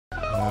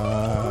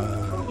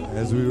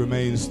As we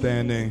remain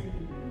standing,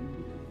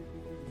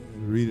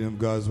 reading of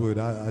God's word,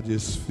 I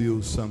just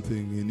feel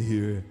something in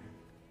here.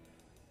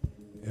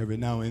 Every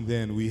now and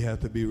then we have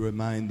to be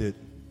reminded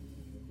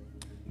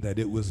that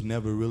it was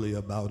never really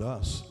about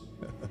us,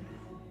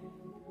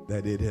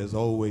 that it has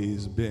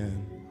always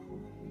been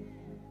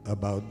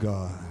about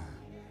God.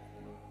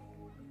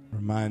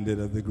 Reminded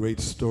of the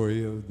great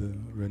story of the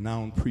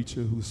renowned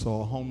preacher who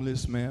saw a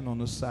homeless man on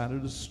the side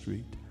of the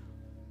street.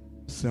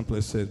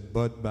 Simply said,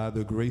 but by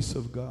the grace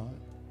of God,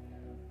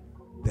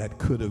 that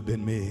could have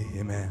been me.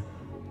 Amen.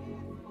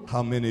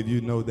 How many of you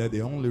know that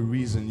the only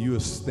reason you are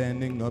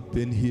standing up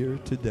in here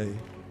today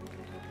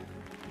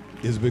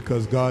is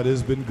because God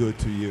has been good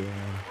to you?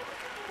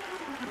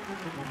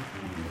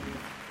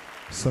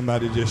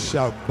 Somebody just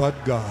shout, but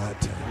God.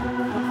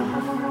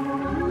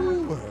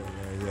 Ooh,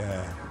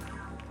 yeah.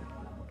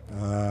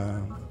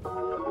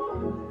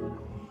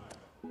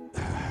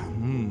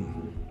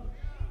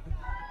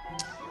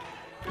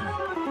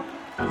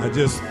 I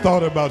just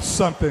thought about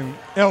something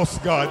else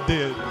God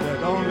did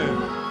that only,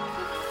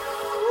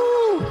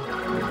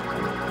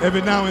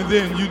 every now and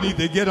then you need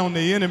to get on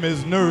the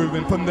enemy's nerve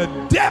and from the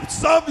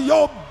depths of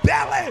your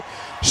belly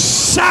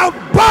shout,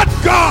 but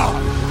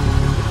God.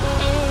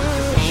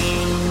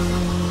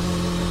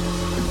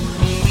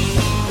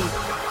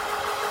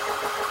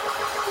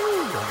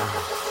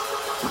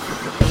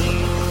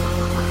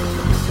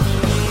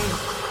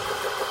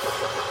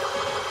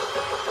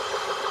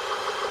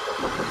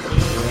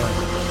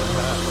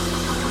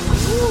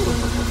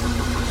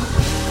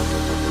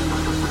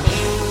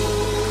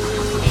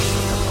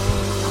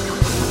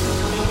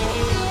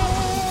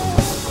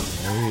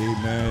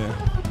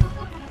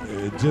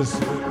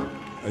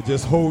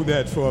 Just hold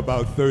that for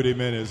about 30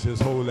 minutes.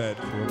 Just hold that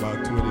for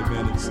about 20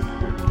 minutes.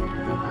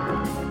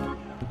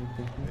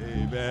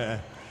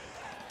 Amen.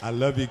 I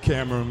love you,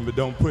 Cameron, but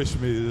don't push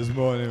me this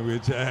morning,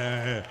 which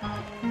yeah.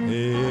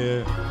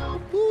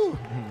 Woo.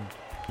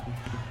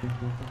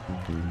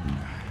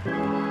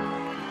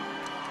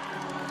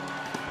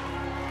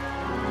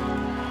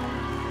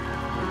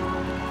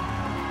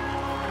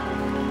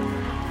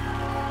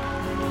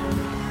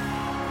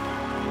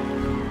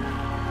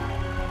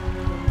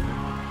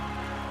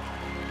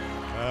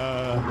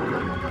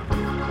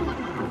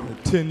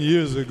 10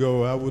 years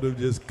ago, I would have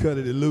just cut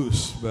it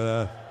loose,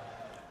 but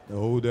the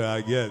older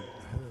I get,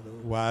 the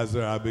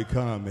wiser I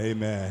become.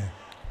 Amen.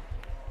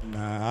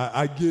 Now,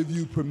 I give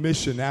you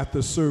permission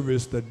after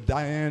service to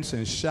dance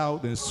and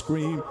shout and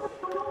scream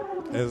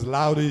as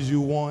loud as you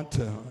want,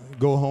 to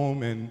go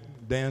home and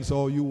dance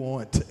all you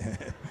want.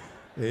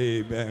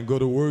 Amen. Go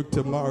to work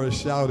tomorrow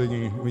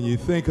shouting when you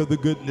think of the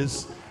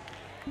goodness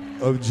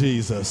of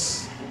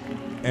Jesus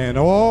and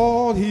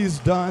all he's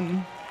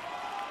done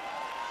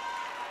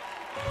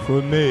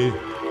for me.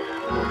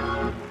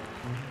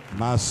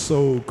 My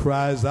soul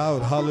cries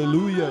out,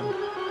 hallelujah.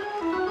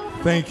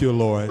 Thank you,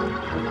 Lord,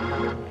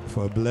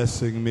 for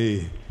blessing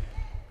me.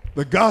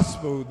 The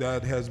gospel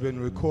that has been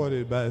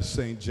recorded by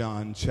St.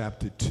 John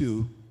chapter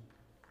 2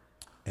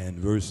 and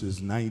verses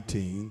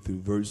 19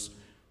 through verse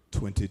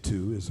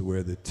 22 is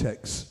where the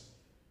text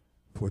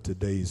for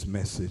today's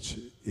message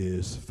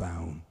is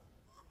found.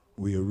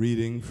 We are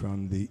reading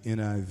from the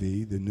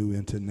NIV, the New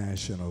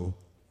International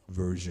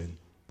Version.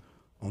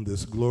 On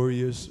this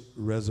glorious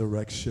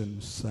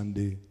Resurrection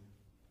Sunday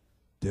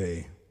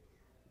day,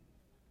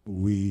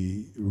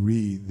 we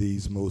read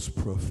these most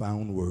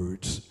profound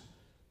words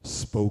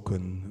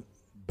spoken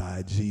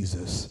by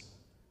Jesus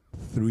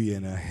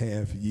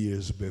 3.5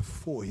 years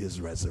before his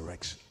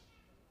resurrection.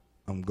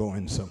 I'm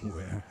going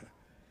somewhere.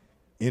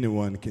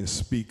 Anyone can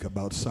speak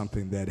about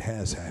something that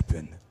has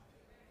happened,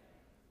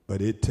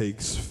 but it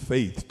takes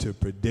faith to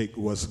predict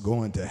what's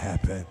going to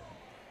happen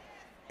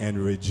and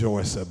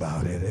rejoice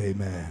about it.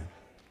 Amen.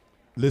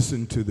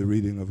 Listen to the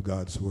reading of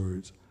God's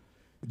words.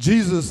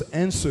 Jesus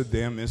answered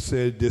them and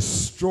said,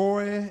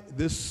 destroy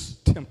this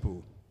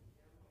temple,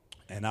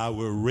 and I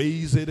will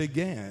raise it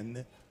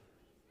again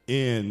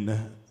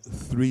in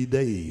 3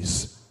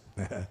 days.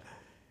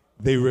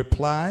 They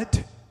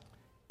replied,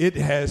 it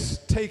has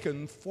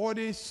taken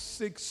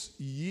 46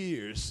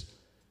 years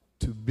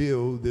to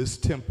build this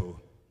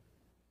temple,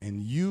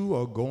 and you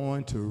are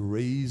going to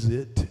raise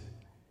it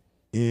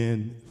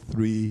in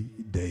 3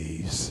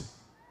 days.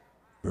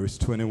 Verse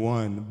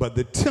 21, but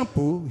the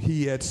temple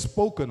he had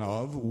spoken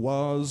of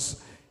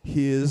was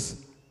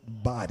his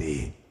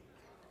body.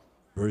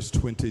 Verse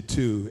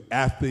 22,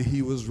 after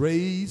he was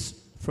raised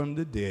from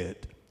the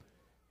dead,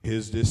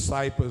 his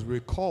disciples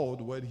recalled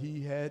what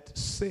he had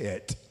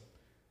said.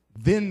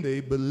 Then they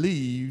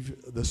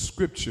believed the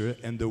scripture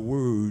and the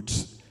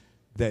words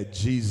that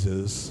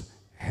Jesus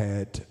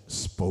had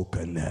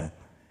spoken.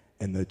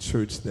 And the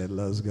church that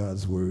loves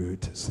God's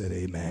word said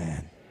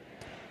amen.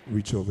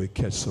 Reach over and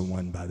catch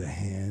someone by the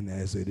hand,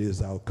 as it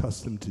is our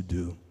custom to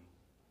do.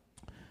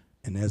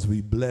 And as we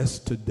bless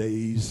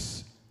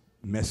today's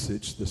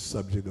message, the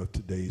subject of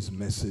today's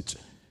message,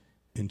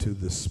 into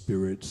the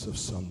spirits of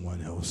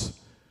someone else.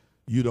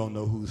 You don't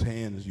know whose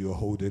hands you're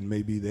holding.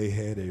 Maybe they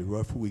had a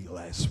rough week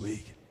last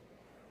week.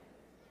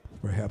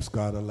 Perhaps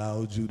God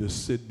allowed you to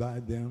sit by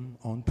them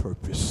on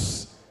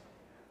purpose.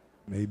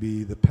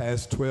 Maybe the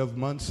past 12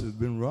 months has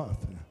been rough.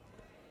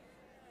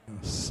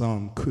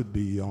 Some could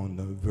be on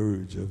the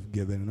verge of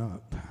giving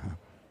up.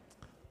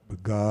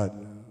 But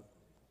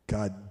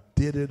God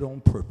did it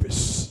on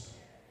purpose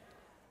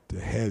to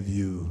have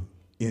you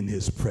in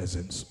his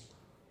presence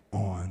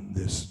on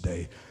this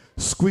day.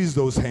 Squeeze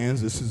those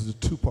hands. This is a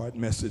two-part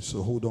message,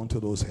 so hold on to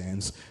those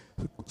hands.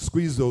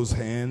 Squeeze those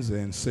hands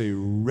and say,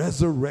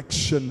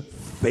 resurrection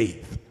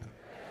faith.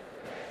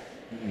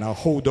 Now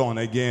hold on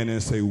again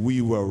and say,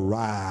 we will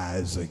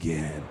rise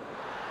again.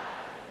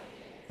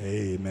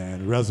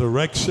 Amen.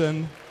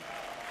 Resurrection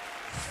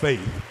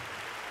faith.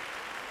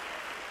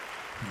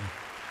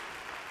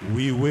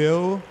 We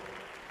will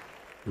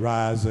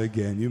rise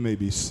again. You may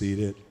be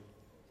seated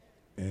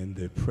in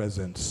the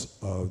presence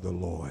of the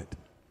Lord.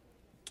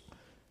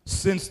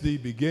 Since the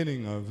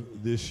beginning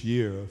of this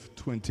year of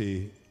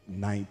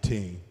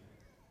 2019,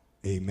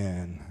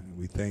 amen,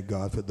 we thank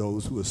God for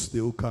those who are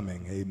still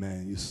coming,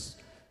 amen. You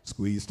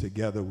squeeze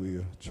together,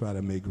 we'll try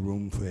to make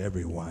room for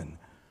everyone.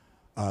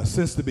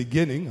 Since the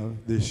beginning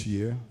of this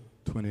year,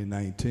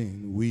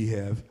 2019, we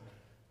have,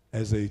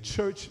 as a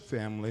church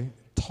family,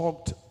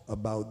 talked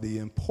about the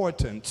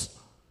importance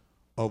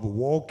of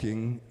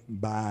walking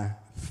by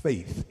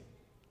faith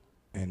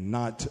and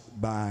not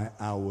by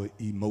our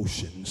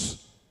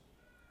emotions,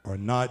 or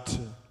not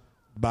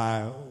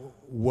by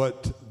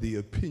what the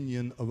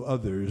opinion of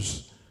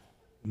others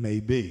may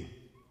be.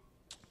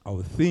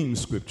 Our theme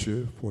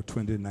scripture for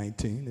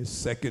 2019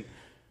 is 2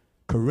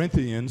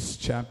 Corinthians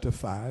chapter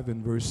 5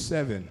 and verse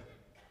 7,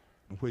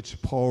 in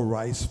which Paul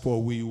writes,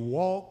 "For we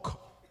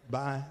walk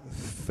by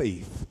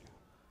faith,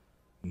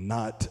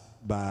 not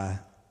by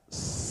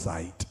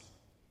sight."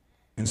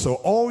 And so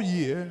all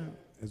year,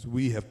 as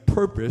we have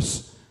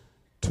purpose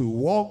to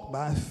walk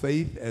by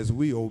faith as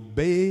we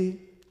obey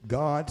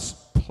God's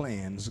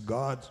plans,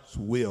 God's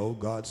will,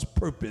 God's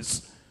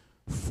purpose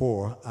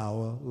for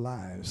our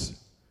lives.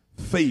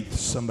 Faith,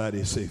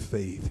 somebody say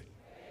faith.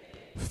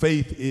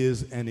 Faith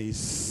is an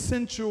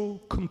essential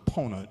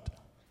component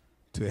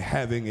to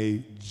having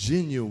a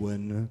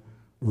genuine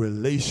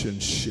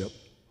relationship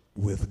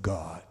with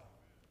God.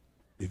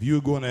 If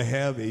you're going to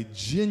have a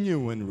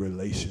genuine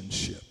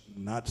relationship,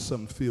 not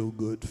some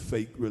feel-good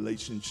fake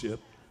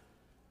relationship,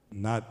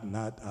 not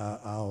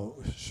I'll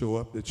show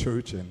up to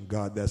church and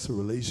God, that's a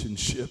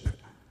relationship,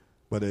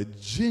 but a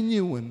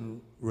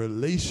genuine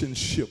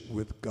relationship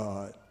with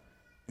God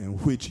in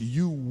which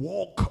you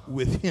walk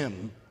with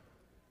him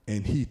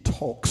and he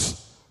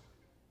talks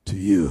to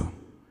you.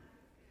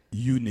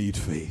 You need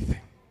faith.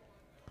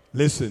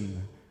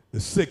 Listen, the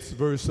 6th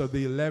verse of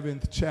the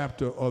 11th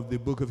chapter of the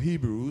book of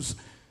Hebrews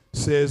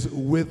says,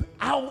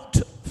 without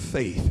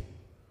faith,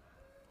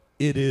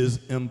 it is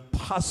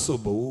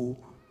impossible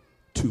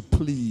to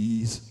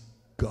please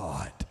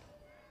God.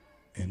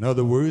 In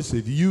other words,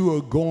 if you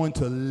are going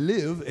to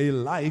live a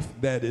life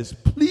that is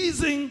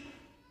pleasing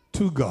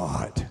to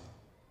God,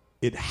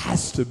 it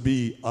has to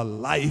be a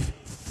life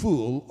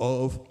full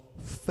of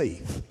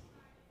faith.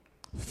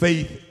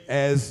 Faith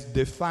as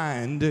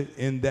defined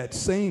in that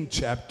same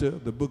chapter,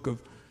 the book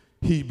of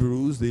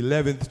Hebrews, the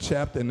 11th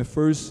chapter and the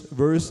first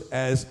verse,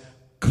 as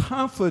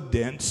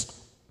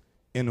confidence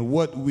in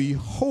what we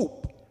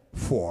hope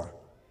for,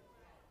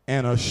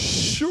 and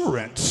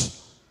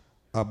assurance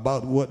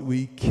about what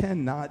we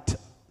cannot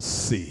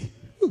see.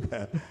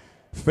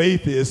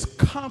 Faith is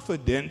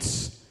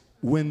confidence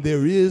when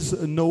there is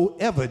no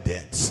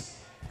evidence.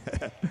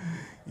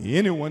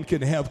 Anyone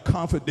can have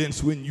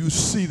confidence when you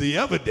see the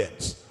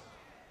evidence.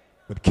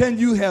 But can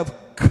you have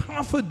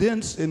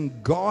confidence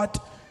in God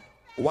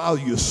while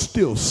you're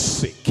still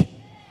sick,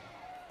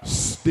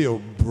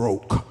 still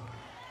broke,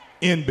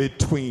 in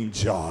between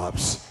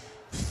jobs,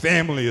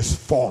 family is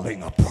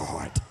falling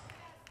apart,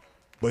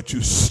 but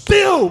you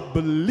still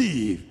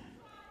believe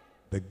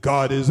that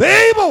God is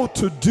able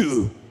to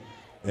do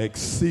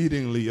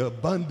exceedingly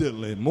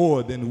abundantly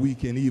more than we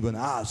can even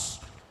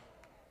ask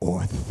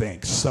or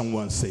think?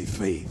 Someone say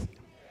faith.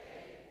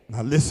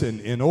 Now listen,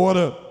 in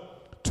order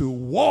to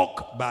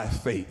walk by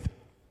faith,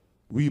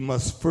 we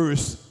must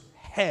first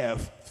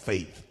have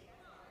faith.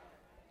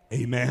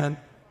 Amen.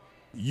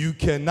 You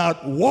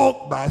cannot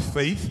walk by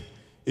faith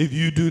if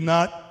you do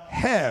not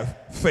have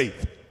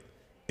faith.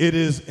 It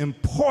is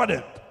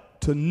important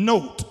to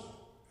note,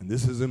 and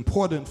this is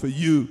important for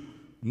you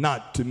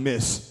not to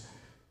miss,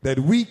 that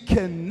we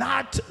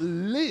cannot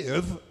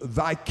live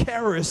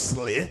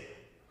vicariously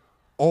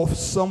off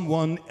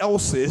someone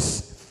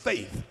else's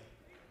faith.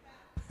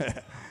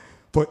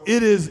 For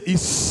it is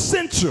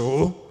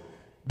essential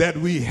that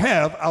we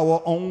have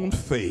our own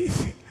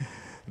faith.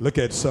 Look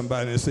at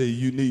somebody and say,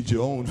 you need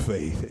your own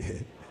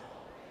faith.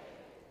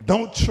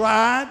 Don't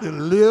try to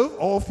live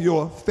off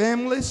your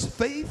family's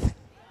faith.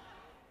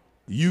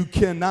 You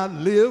cannot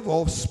live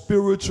off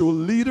spiritual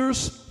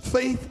leaders'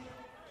 faith.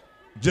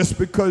 Just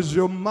because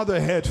your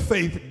mother had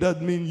faith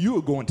doesn't mean you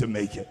are going to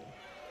make it.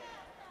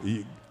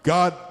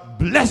 God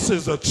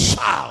blesses a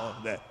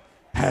child that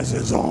has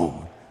his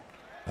own.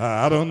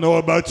 I don't know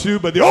about you,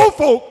 but the old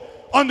folk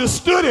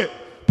understood it.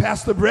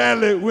 Pastor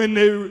Bradley, when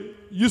they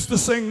used to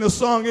sing the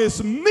song,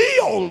 "It's me,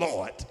 oh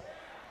Lord,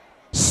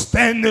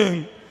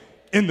 standing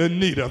in the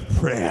need of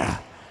prayer.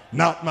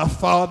 Not my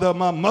father,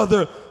 my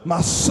mother,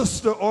 my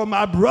sister, or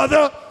my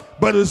brother,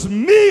 but it's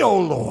me, oh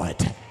Lord,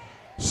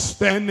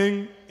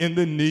 standing in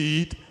the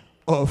need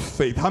of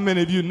faith." How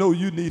many of you know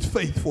you need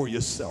faith for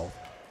yourself?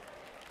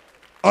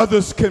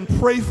 Others can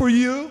pray for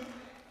you.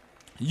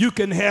 You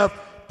can have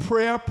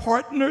prayer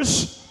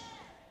partners,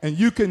 and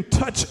you can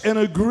touch and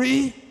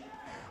agree,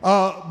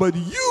 but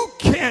you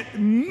can't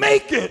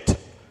make it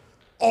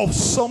off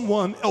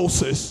someone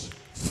else's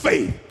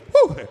faith.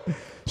 Woo.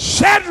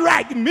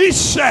 Shadrach,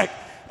 Meshach,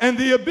 and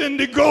the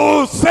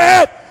Abednego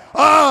said,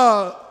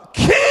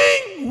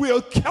 "King,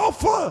 we're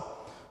careful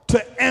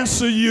to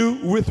answer you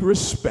with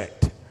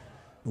respect.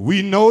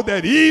 We know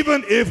that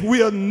even if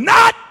we are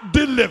not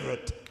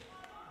delivered,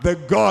 the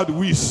God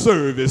we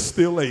serve is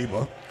still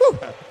able."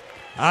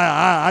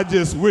 I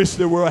just wish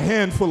there were a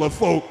handful of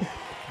folk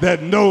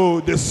that know,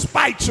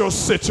 despite your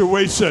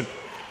situation,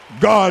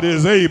 God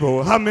is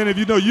able. How many of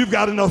you know you've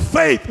got enough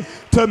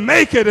faith to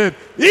make it? And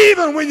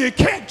even when you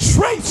can't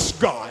trace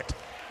God,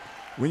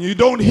 when you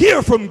don't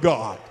hear from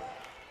God,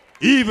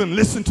 even,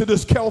 listen to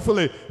this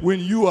carefully, when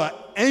you are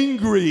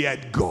angry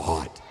at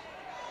God,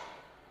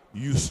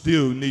 you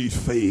still need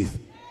faith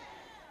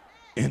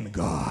in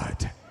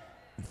God.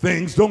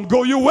 Things don't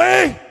go your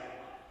way,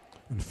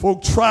 and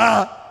folk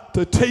try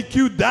to take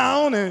you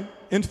down, and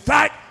in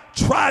fact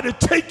try to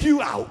take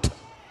you out.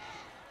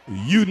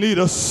 You need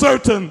a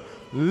certain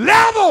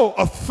level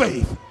of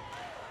faith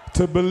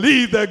to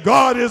believe that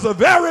God is a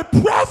very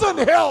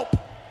present help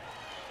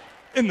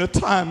in the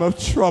time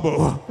of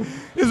trouble.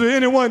 Is there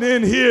anyone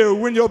in here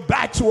when your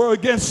backs were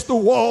against the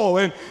wall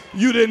and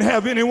you didn't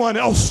have anyone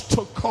else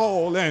to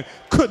call and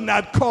could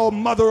not call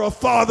mother or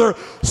father,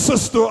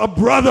 sister or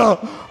brother,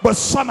 but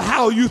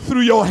somehow you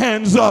threw your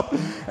hands up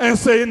and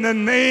say, "In the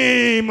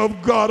name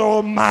of God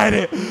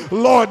Almighty,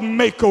 Lord,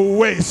 make a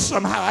way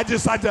somehow. I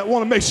just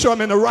want to make sure I'm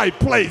in the right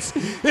place."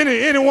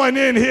 Anyone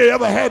in here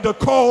ever had to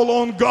call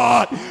on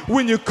God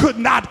when you could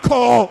not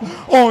call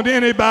on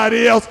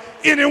anybody else?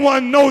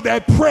 Anyone know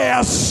that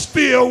prayer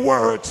still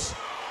works?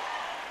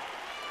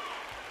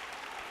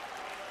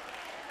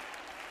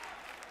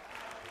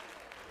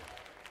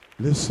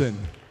 Listen,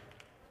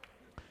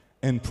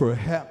 and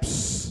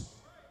perhaps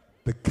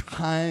the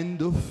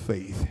kind of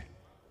faith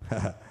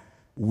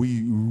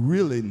we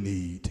really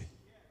need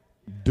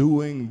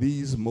during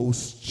these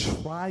most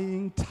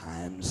trying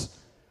times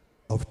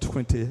of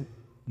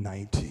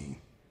 2019.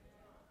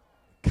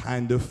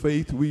 Kind of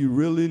faith we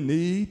really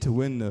need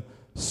when the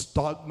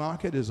stock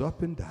market is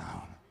up and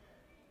down,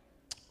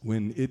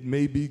 when it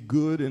may be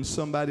good in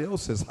somebody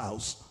else's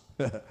house,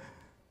 it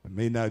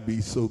may not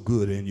be so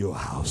good in your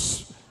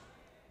house.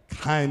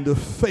 Kind of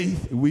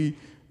faith we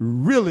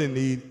really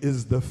need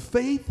is the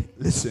faith,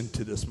 listen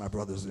to this, my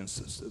brothers and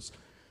sisters,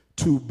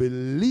 to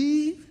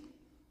believe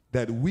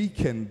that we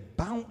can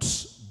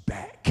bounce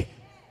back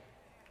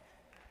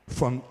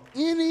from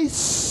any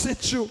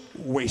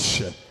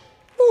situation.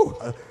 Ooh,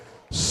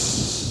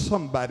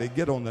 somebody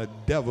get on the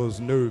devil's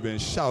nerve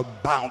and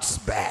shout, "Bounce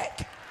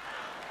back."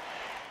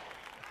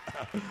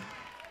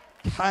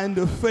 Kind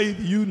of faith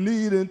you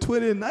need in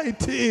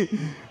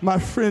 2019, my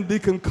friend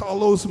Deacon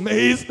Carlos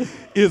Mays,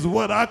 is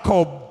what I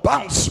call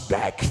bounce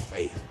back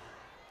faith.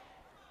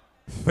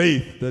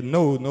 Faith to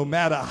know no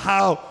matter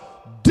how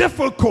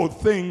difficult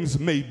things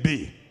may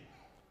be.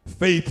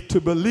 Faith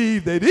to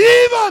believe that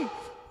even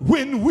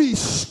when we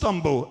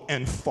stumble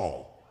and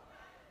fall,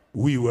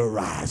 we will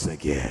rise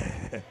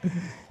again.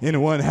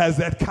 Anyone has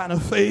that kind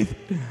of faith?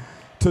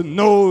 To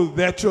know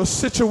that your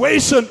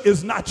situation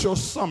is not your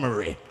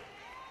summary.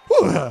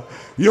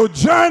 Your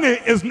journey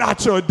is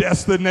not your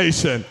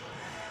destination.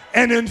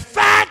 And in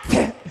fact,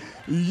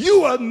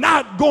 you are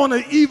not going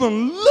to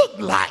even look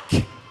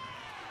like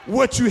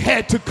what you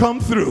had to come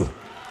through.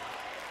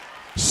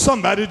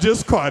 Somebody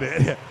just caught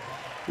it.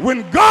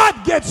 When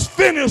God gets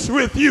finished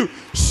with you,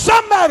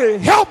 somebody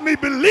help me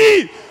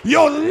believe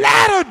your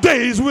latter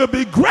days will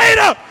be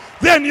greater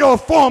than your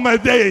former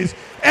days.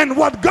 And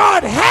what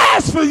God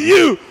has for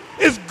you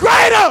is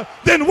greater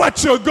than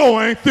what you're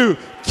going through.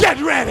 Get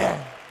ready.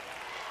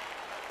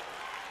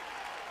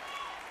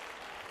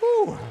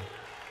 Ooh,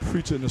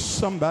 preaching to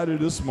somebody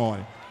this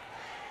morning.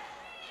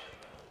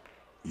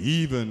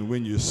 Even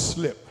when you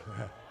slip,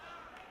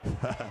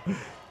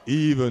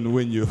 even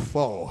when you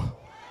fall,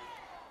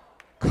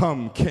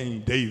 come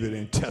King David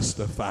and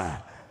testify.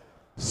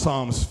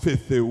 Psalms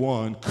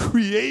 51,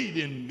 create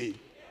in me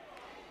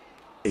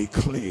a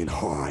clean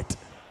heart,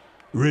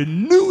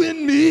 renew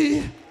in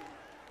me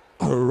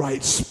a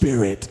right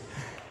spirit.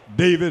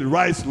 David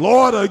writes,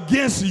 Lord,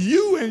 against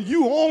you and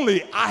you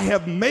only I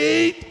have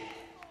made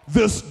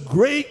this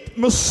great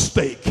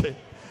mistake,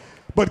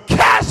 but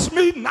cast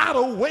me not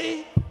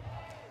away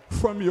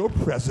from your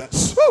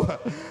presence.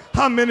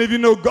 How many of you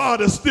know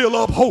God is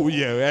still uphold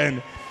you?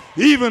 And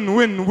even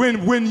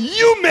when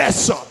you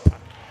mess up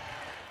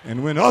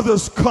and when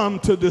others come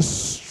to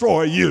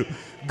destroy you,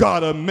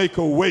 God will make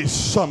a way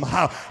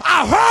somehow.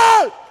 I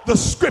heard the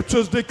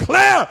scriptures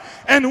declare,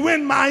 and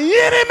when my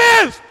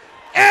enemies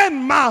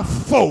and my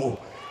foe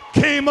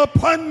came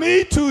upon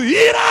me to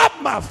eat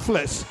up my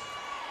flesh,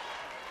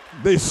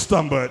 they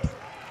stumbled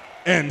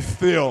and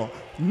fell.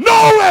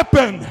 No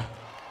weapon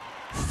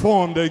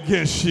formed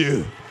against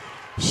you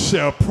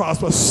shall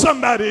prosper.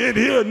 Somebody in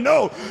here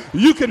know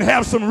you can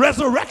have some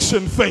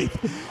resurrection faith.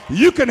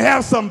 You can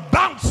have some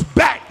bounce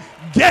back,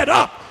 get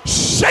up,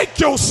 shake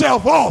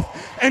yourself off,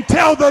 and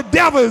tell the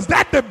devil, is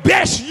that the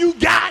best you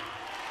got?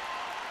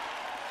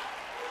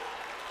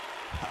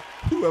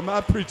 Who am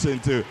I preaching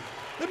to?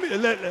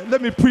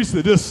 Let me preach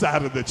to this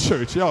side of the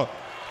church. Y'all,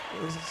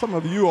 some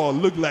of you all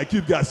look like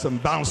you've got some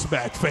bounce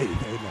back faith.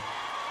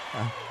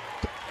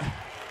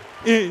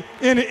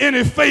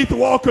 Any faith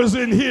walkers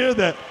in here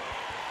that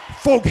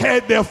folk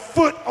had their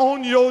foot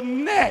on your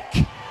neck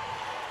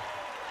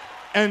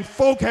and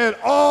folk had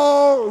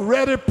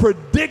already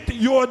predicted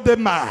your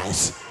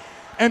demise?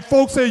 And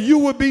folks said you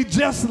would be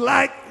just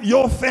like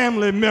your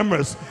family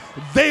members.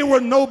 They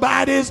were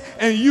nobodies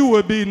and you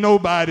would be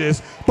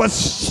nobodies. But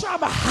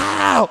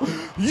somehow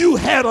you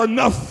had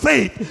enough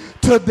faith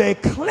to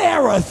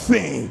declare a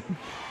thing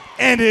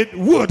and it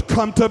would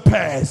come to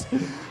pass.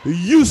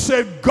 You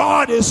said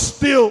God is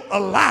still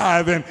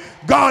alive and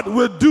God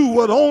will do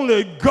what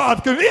only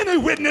God can. Any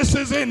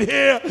witnesses in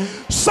here?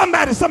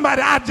 Somebody,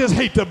 I just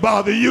hate to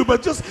bother you,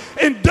 but just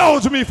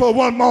indulge me for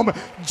one moment.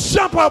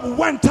 Jump up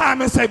one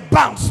time and say,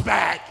 bounce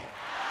back.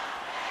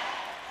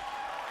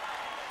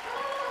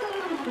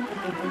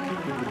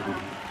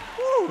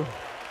 Woo.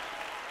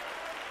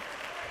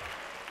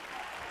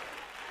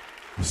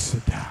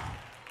 Sit down.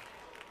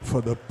 For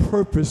the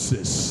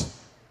purposes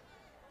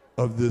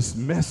of this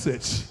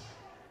message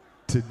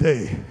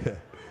today,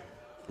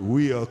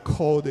 we are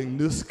calling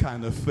this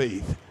kind of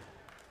faith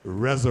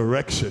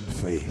resurrection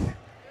faith.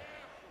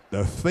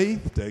 The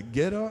faith to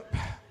get up,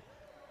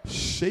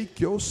 shake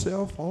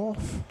yourself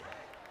off,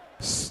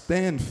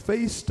 stand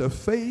face to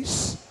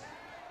face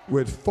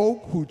with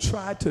folk who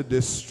try to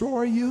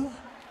destroy you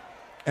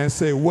and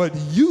say, what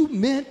you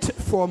meant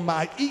for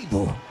my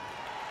evil,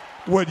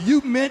 what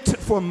you meant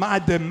for my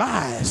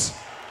demise,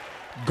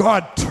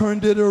 God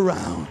turned it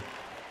around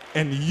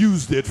and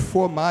used it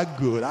for my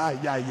good.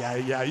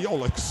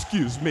 Y'all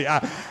excuse me.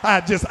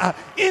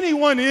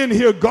 Anyone in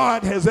here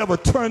God has ever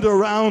turned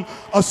around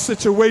a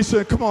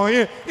situation? Come on,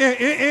 in.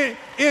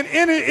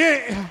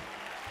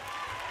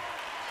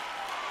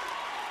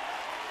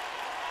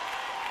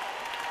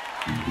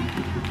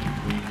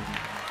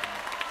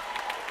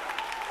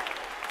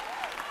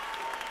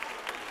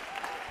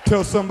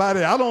 Tell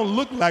somebody, I don't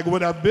look like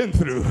what I've been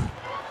through.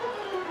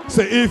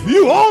 Say, if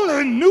you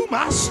only knew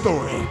my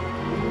story,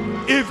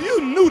 if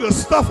you knew the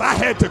stuff I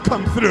had to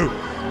come through,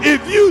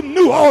 if you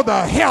knew all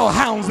the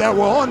hellhounds that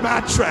were on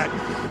my track,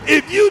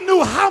 if you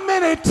knew how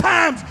many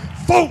times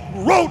folk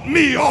wrote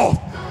me off,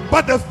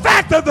 but the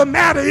fact of the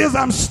matter is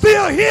I'm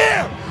still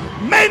here,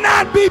 may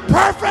not be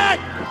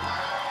perfect.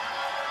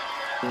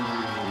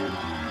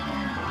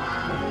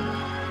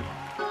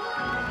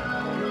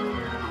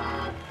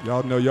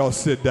 Y'all know, y'all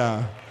sit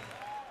down.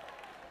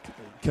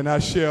 Can I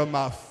share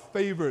my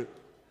favorite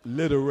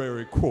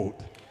literary quote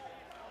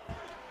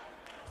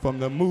from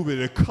the movie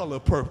The Color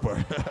Purple?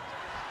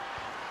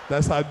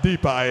 That's how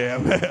deep I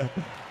am.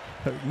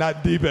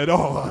 Not deep at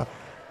all.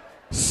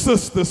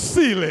 Sister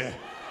Celie.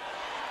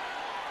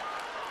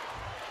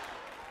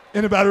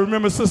 Anybody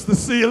remember Sister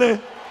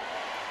Celie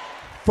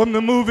from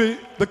the movie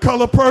The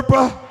Color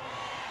Purple?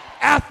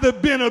 After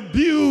being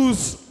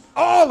abused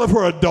all of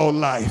her adult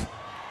life,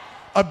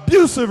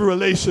 abusive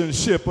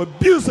relationship,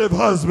 abusive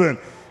husband,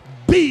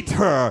 beat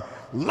her,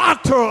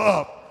 locked her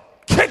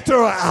up, kicked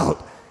her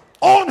out.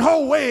 On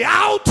her way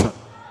out,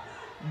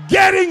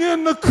 getting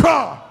in the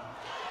car,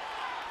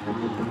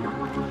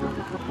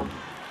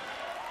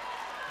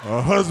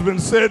 her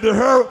husband said to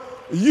her,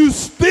 you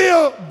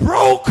still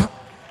broke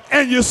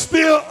and you're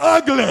still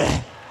ugly.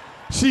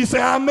 She said,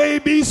 I may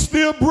be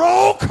still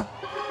broke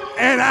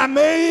and I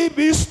may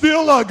be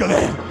still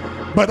ugly,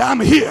 but I'm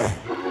here.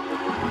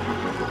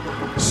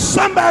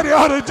 Somebody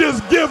ought to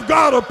just give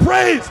God a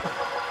praise.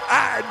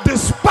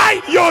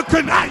 Despite your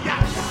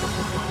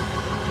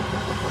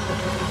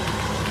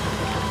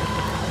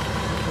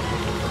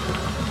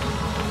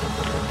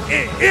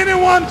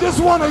anyone just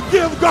want to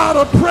give God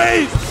a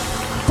praise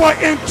for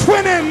in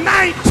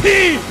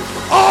 2019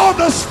 all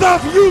the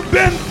stuff you've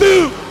been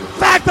through?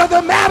 Fact of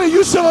the matter,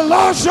 you should have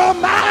lost your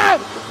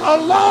mind a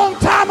long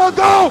time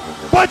ago,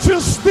 but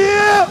you're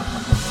still.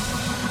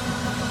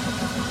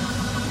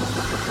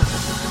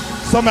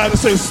 Somebody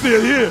say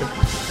still here.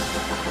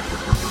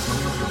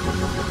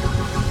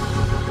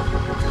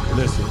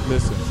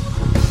 Listen.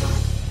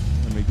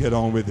 Let me get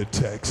on with the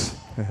text.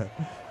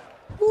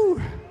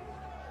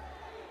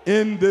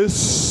 In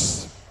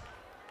this,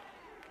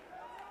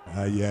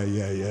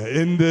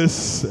 in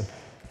this,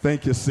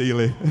 thank you,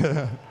 Celie.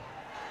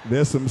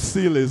 There's some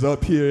Celies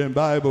up here in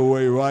Bible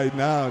Way right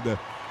now that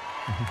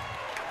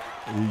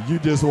you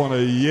just want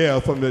to yell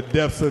from the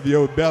depths of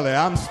your belly,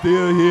 I'm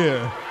still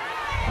here.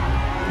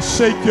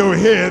 Shake your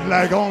head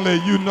like only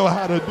you know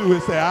how to do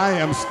it. Say, I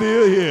am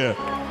still here.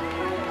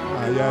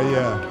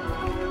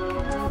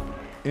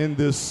 In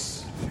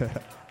this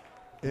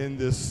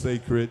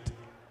sacred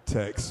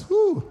text,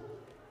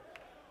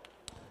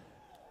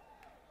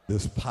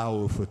 this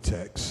powerful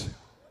text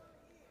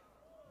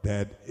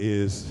that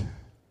is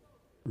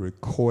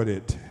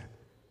recorded,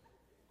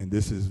 and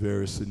this is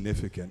very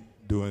significant,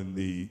 during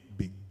the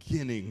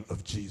beginning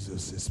of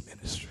Jesus'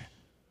 ministry.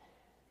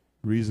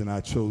 The reason I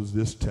chose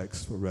this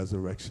text for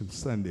Resurrection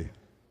Sunday,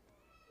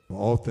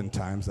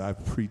 oftentimes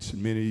I've preached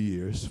many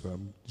years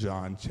from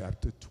John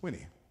chapter 20,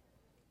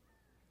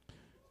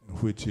 in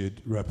which it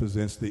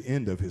represents the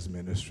end of his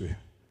ministry,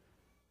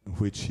 in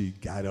which he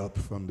got up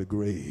from the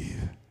grave.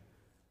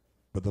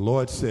 But the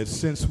Lord said,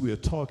 since we are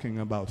talking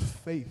about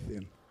faith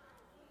in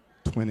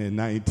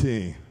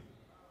 2019,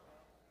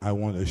 I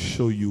want to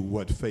show you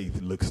what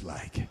faith looks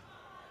like.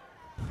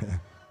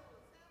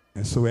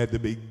 And so at the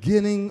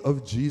beginning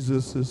of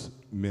Jesus'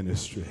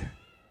 ministry,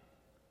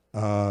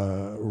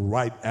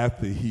 right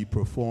after he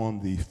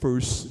performed the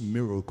first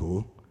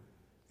miracle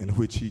in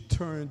which he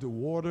turned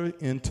water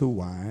into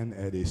wine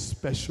at a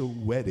special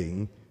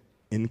wedding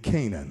in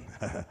Canaan.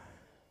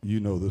 You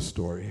know the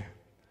story.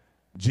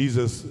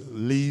 Jesus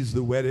leaves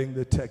the wedding,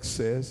 the text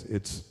says.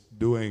 It's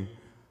during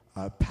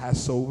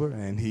Passover,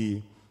 and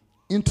he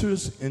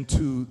enters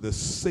into the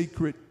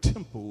sacred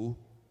temple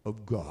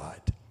of God.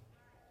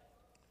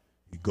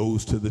 He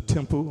goes to the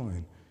temple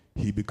and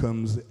he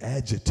becomes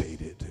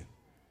agitated,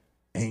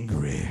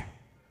 angry,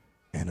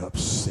 and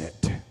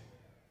upset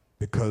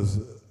because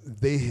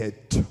they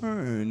had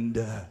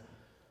turned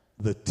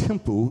the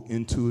temple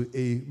into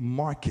a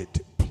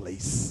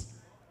marketplace.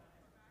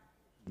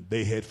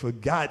 They had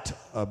forgot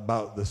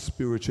about the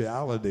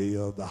spirituality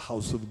of the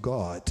house of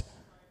God,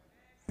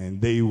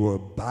 and they were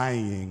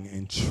buying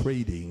and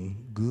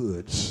trading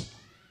goods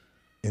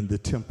in the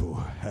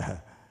temple.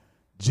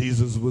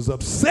 Jesus was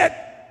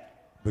upset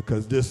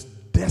because this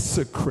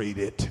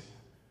desecrated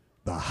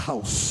the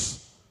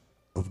house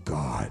of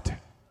God.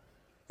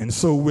 And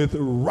so with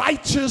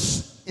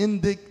righteous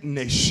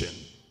indignation,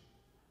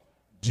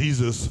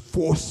 Jesus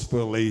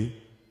forcefully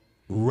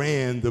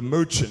ran the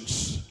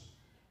merchants,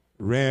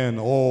 ran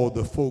all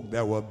the folk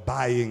that were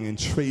buying and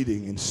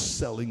trading and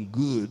selling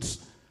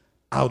goods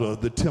out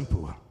of the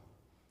temple.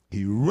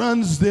 He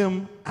runs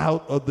them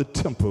out of the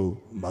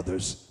temple,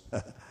 mothers.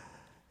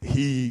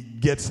 He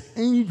gets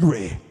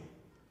angry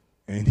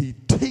and he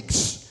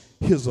takes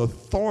his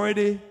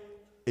authority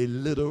a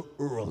little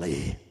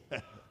early.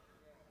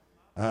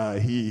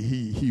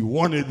 He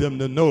wanted them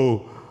to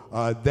know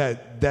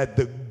that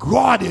the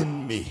God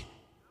in me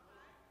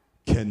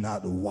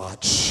cannot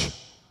watch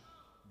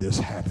this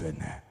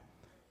happen.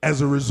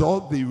 As a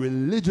result, the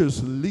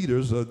religious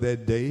leaders of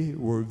that day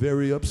were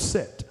very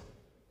upset.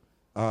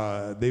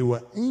 They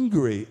were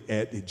angry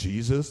at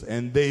Jesus,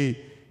 and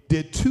they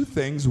did two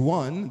things.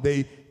 One,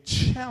 they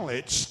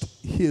challenged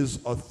his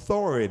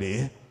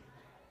authority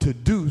to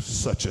do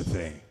such a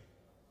thing.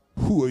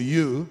 Who are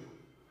you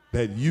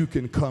that you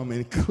can come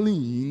and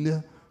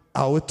clean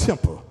our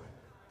temple?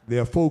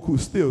 There are folk who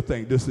still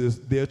think this is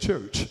their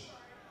church.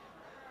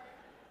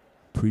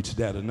 Preach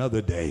that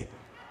another day.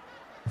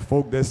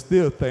 Folk that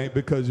still think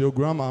because your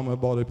grandmama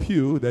bought a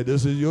pew that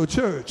this is your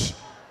church.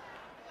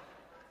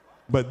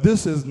 But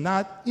this is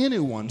not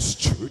anyone's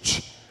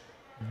church,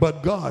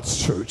 but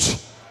God's church.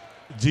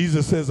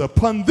 Jesus says,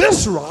 upon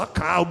this rock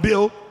I'll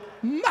build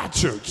my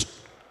church.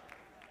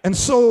 And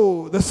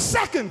so the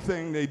second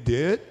thing they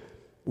did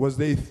was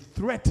they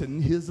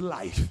threatened his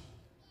life.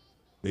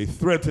 They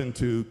threatened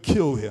to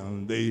kill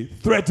him. They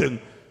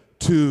threatened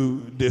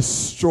to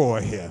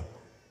destroy him.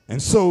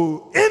 And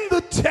so in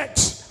the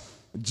text,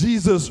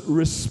 Jesus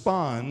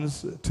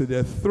responds to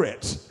their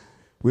threats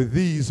with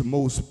these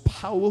most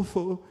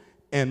powerful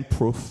and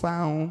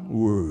profound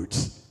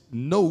words.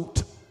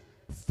 Note,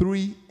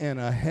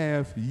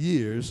 3.5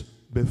 years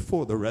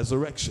before the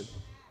resurrection.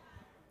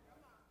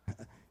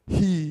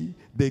 He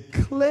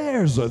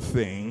declares a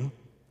thing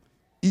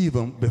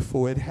even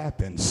before it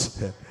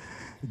happens.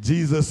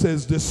 Jesus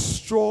says,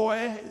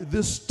 destroy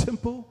this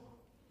temple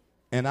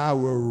and I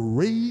will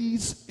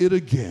raise it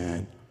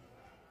again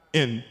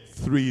in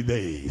 3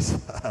 days.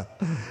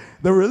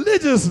 The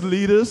religious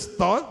leaders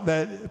thought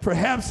that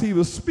perhaps he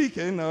was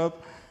speaking of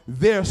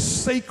their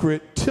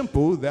sacred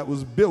temple that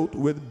was built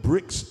with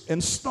bricks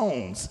and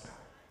stones.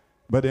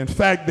 But in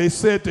fact, they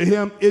said to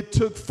him, it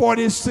took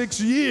 46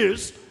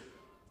 years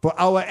for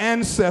our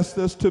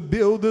ancestors to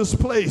build this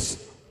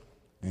place.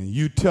 And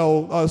you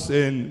tell us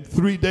in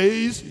 3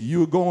 days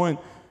you're going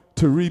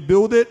to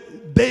rebuild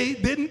it. They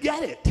didn't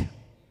get it.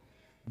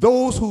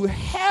 Those who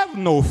have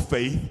no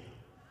faith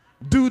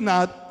do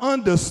not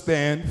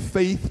understand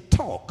faith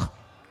talk.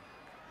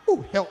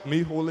 Oh, help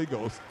me, Holy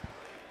Ghost.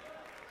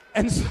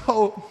 And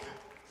so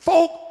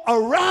folk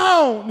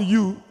around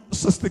you,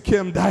 Sister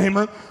Kim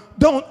Diamond,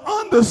 don't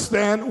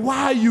understand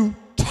why you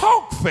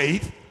talk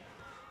faith,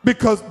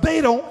 because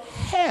they don't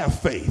have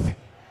faith.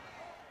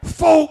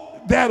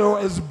 Folk that are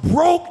as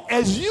broke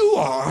as you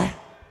are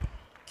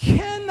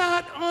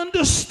cannot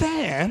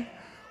understand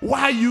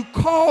why you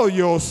call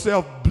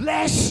yourself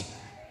blessed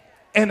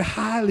and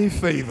highly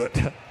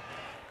favored.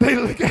 They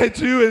look at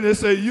you and they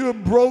say, you're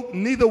broke.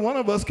 Neither one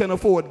of us can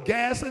afford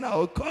gas in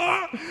our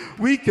car.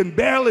 We can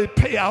barely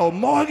pay our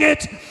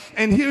mortgage.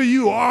 And here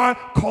you are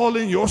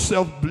calling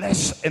yourself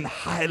blessed and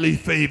highly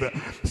favored.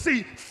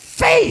 See,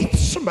 faith,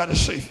 somebody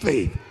say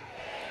faith.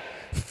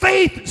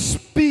 Faith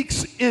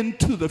speaks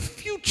into the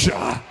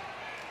future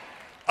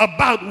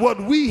about what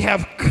we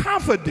have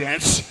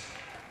confidence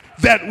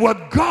that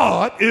what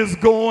God is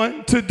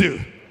going to do.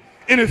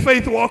 Any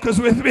faith walkers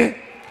with me?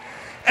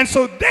 And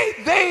so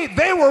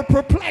they were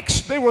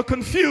perplexed. They were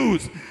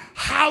confused.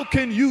 How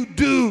can you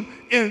do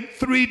in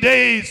 3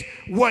 days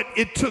what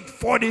it took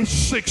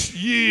 46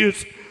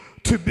 years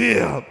to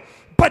build?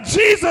 But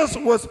Jesus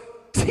was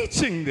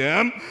teaching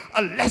them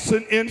a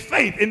lesson in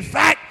faith. In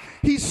fact,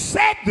 he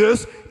said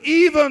this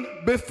even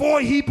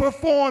before he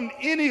performed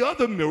any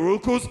other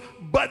miracles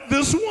but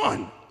this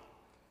one.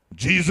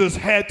 Jesus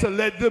had to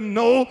let them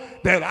know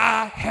that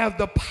I have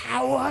the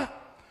power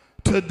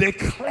to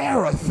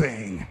declare a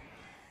thing,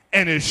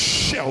 and it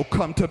shall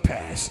come to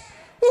pass.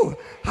 Ooh,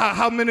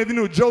 how many of you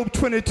know Job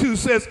 22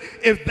 says,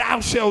 if thou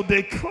shalt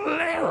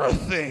declare a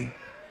thing?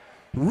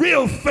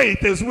 Real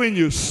faith is when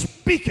you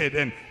speak it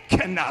and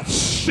cannot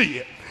see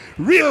it.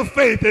 Real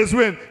faith is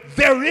when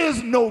there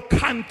is no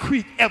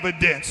concrete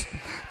evidence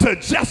to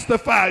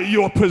justify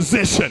your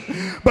position,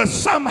 but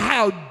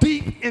somehow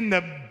deep in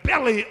the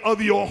belly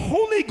of your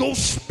Holy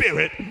Ghost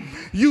spirit,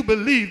 you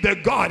believe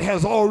that God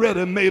has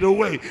already made a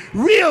way.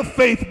 Real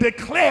faith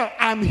declare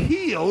I'm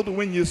healed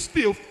when you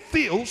still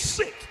feel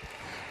sick.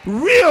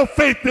 Real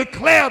faith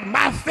declared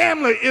my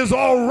family is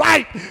all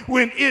right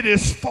when it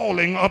is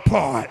falling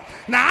apart.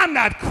 Now, I'm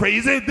not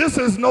crazy. This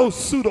is no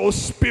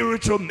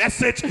pseudo-spiritual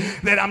message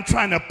that I'm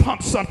trying to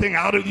pump something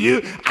out of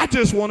you. I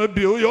just want to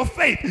build your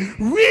faith.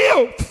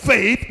 Real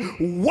faith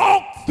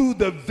walked through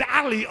the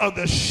valley of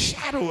the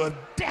shadow of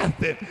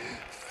death and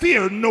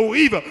fear no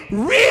evil.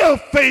 Real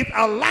faith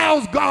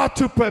allows God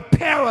to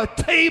prepare a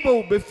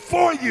table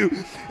before you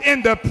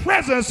in the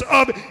presence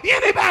of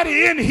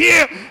anybody in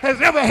here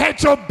has ever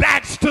had your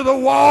backs to the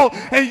wall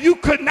and you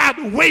could not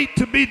wait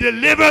to be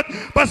delivered,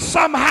 but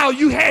somehow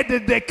you had to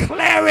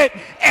declare it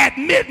at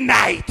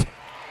midnight.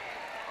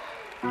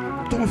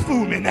 Don't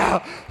fool me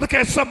now. Look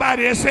at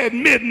somebody that said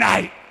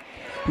midnight.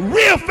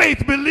 Real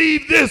faith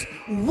believe this: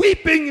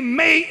 weeping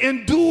may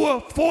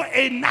endure for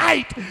a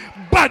night,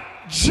 but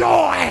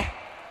joy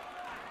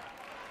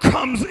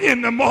comes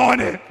in the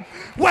morning.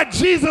 What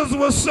Jesus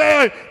was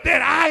saying,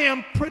 that I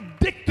am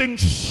predicting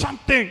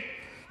something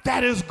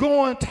that is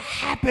going to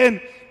happen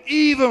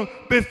even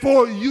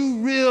before you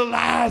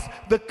realize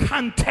the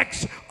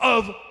context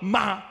of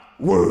my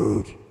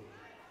word.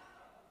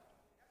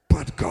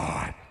 But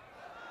God,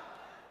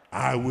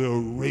 I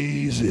will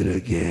raise it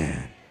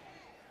again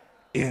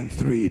in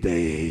 3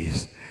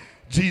 days.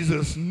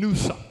 Jesus knew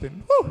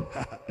something.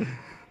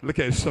 Look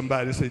at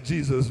somebody and say,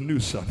 Jesus knew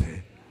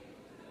something.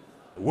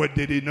 What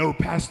did he know,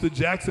 Pastor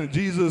Jackson?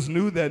 Jesus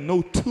knew that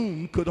no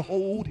tomb could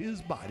hold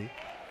his body.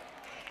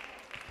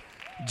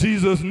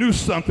 Jesus knew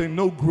something: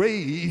 no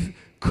grave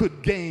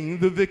could gain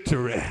the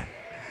victory.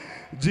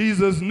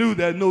 Jesus knew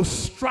that no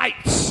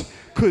stripes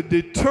could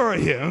deter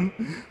him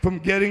from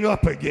getting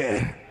up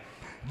again.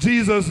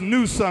 Jesus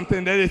knew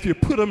something: that if you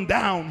put him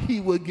down,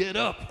 he would get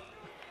up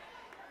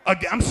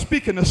again. I'm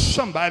speaking to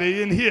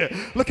somebody in here.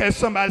 Look at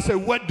somebody and say,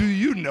 what do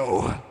you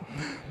know?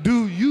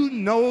 Do you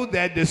know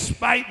that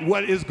despite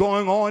what is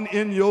going on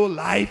in your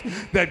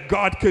life, that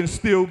God can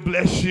still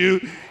bless you?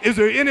 Is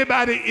there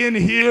anybody in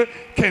here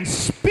can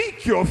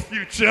speak your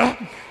future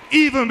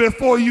even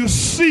before you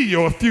see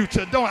your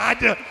future?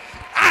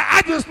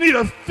 I just need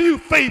a few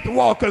faith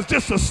walkers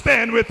just to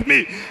stand with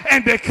me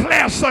and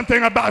declare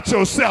something about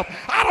yourself.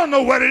 I don't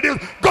know what it is.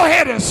 Go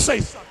ahead and say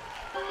something.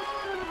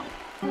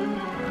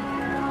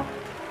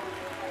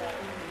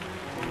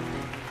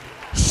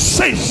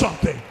 Say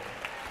something.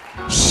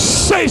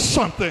 Say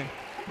something.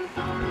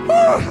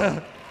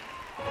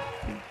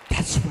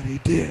 That's what he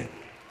did.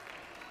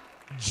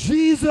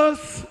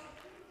 Jesus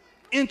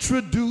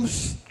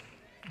introduced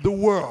the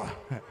world.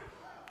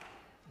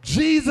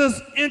 Jesus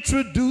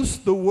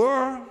introduced the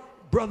world,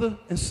 brother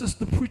and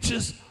sister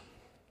preachers,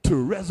 to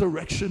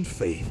resurrection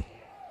faith.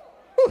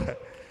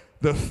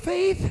 The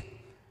faith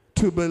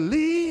to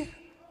believe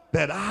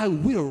that I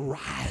will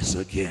rise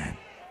again.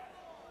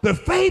 The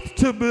faith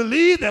to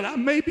believe that I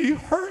may be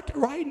hurt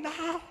right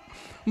now.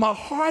 My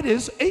heart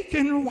is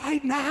aching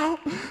right now,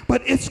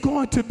 but it's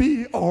going to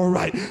be all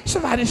right.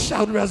 Somebody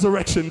shout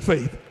resurrection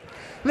faith.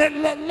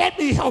 Let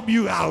me help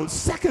you out.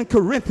 2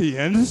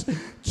 Corinthians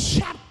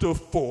chapter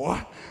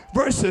 4,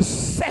 verses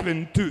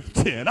 7 to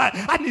 10.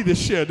 I need to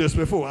share this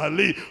before I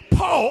leave.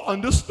 Paul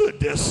understood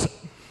this.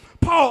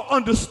 Paul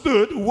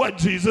understood what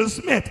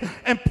Jesus meant.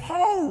 And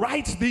Paul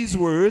writes these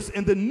words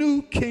in the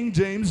New King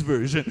James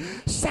Version,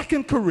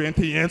 2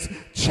 Corinthians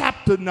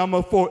chapter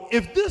number 4.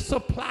 If this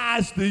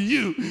applies to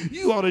you,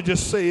 you ought to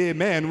just say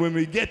amen when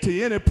we get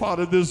to any part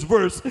of this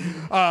verse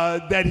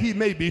that he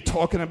may be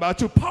talking about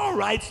you. Paul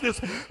writes this,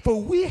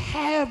 for we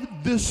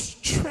have this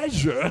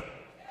treasure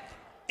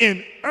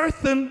in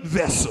earthen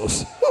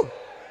vessels. Woo.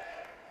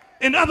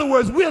 In other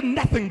words, we're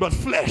nothing but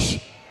flesh,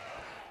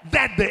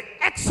 that the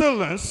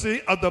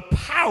excellency of the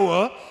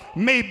power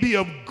may be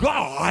of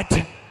God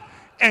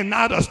and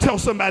not us. Tell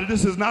somebody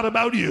this is not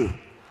about you.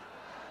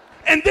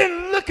 And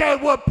then look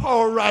at what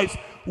Paul writes.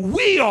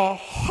 We are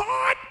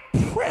hard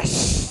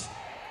pressed.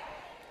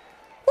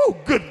 Oh,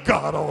 good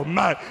God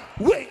Almighty.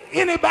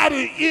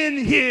 Anybody in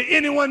here,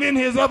 anyone in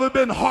here has ever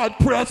been hard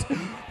pressed?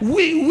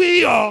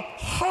 We are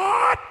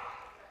hard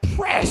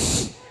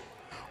pressed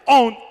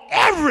on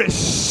every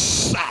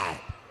side,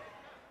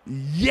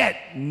 yet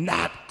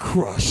not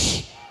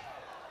crushed.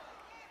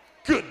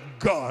 Good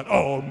God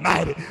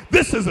Almighty.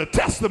 This is a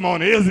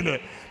testimony, isn't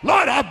it?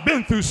 Lord, I've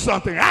been through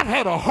something. I've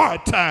had a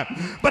hard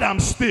time, but I'm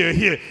still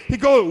here. He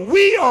goes,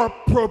 we are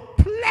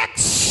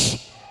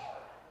perplexed,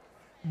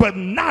 but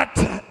not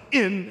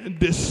in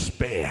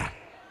despair.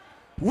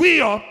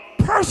 We are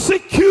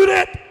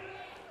persecuted,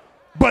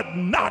 but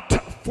not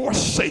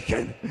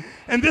forsaken.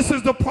 And this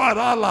is the part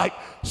I like.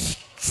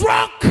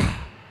 Struck.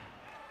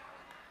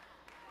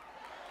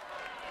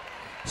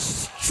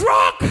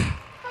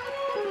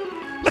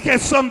 Look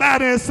at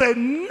somebody and say,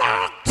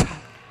 knocked,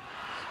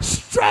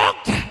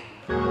 struck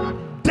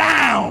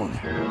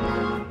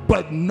down,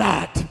 but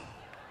not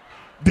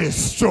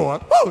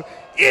destroyed. Oh,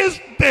 is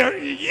there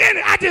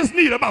any? I just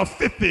need about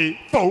 50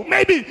 folk,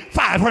 maybe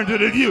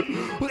 500 of you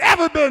who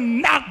ever been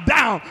knocked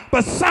down,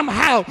 but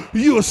somehow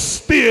you're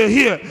still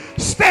here.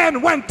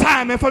 Stand one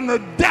time and from the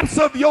depths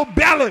of your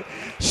belly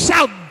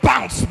shout,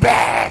 bounce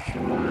back.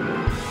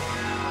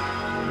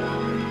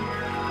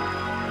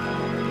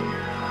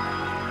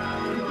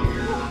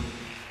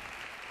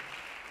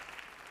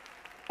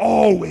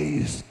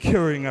 Always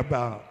caring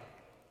about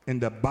in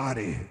the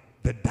body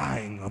the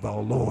dying of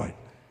our Lord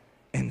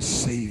and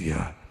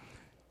Savior,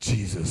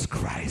 Jesus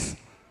Christ.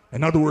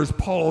 In other words,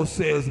 Paul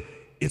says,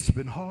 it's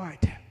been hard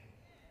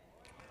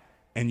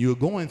and you're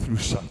going through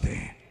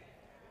something,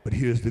 but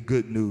here's the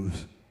good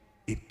news.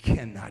 It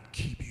cannot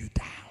keep you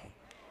down.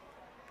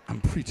 I'm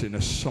preaching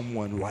to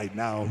someone right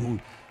now who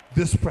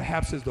this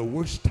perhaps is the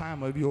worst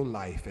time of your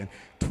life, and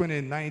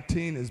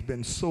 2019 has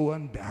been so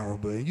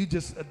unbearable, and you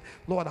just,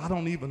 Lord, I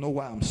don't even know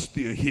why I'm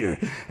still here.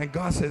 And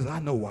God says,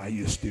 I know why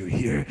you're still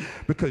here,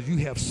 because you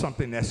have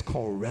something that's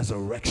called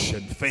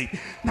resurrection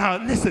faith. Now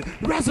listen,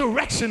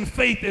 resurrection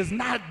faith is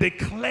not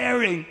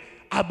declaring,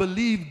 I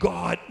believe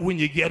God when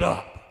you get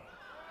up.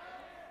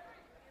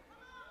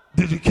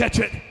 Did you catch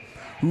it?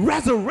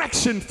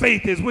 Resurrection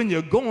faith is when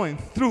you're going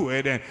through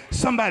it and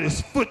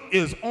somebody's foot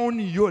is on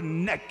your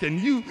neck and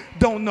you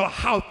don't know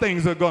how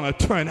things are going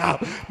to turn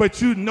out,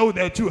 but you know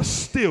that you are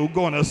still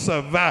going to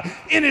survive.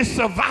 Any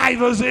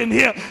survivors in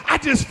here? I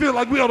just feel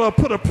like we ought to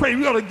put a praise.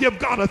 We ought to give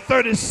God a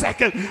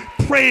 30-second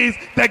praise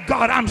that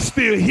God, I'm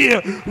still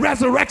here.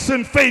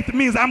 Resurrection faith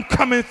means I'm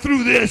coming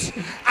through this.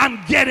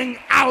 I'm getting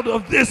out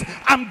of this.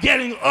 I'm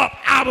getting up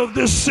out of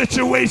this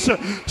situation.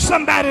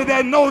 Somebody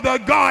that knows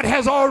that God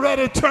has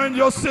already turned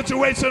your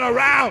situation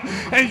around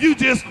and you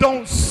just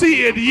don't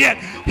see it yet.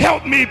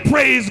 Help me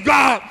praise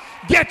God.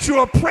 Get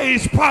you a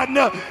praise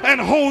partner and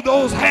hold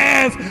those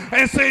hands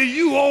and say,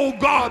 you owe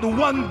God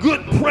one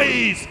good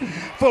praise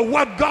for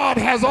what God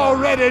has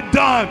already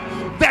done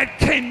that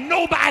can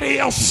nobody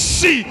else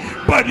see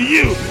but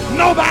you.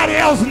 Nobody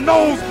else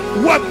knows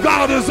what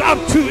God is up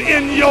to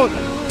in your.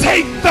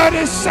 Take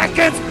 30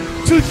 seconds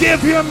to give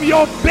him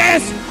your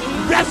best.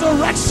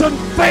 Resurrection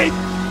faith,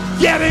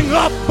 getting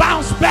up,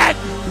 bounce back,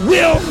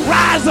 will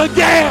rise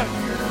again.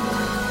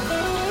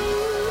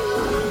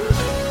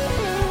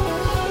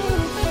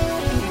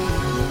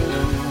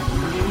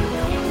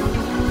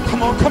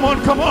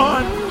 Come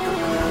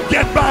on.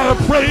 Get by a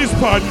praise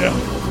partner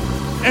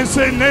and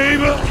say,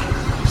 neighbor,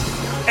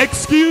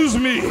 excuse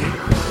me,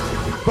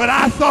 but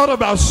I thought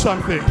about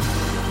something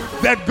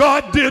that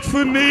God did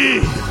for me.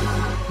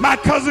 My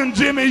cousin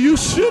Jimmy, you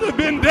should have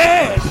been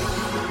dead,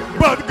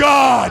 but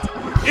God.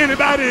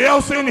 Anybody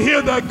else in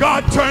here that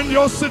God turned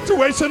your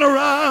situation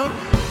around?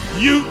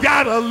 You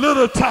got a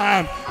little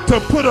time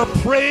to put a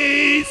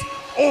praise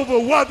over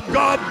what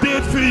God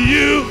did for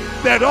you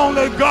that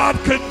only God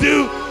could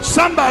do.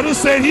 Somebody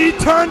said he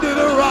turned it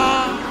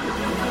around.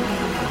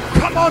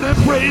 Come on and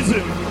praise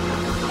him.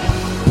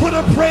 Put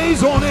a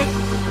praise on it.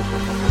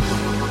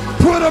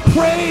 Put a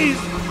praise.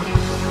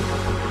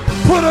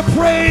 Put a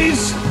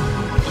praise.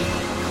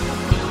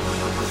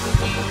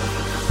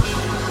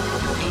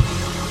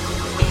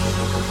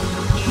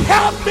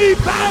 Help me,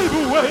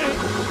 Bible way.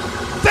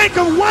 Think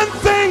of one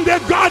thing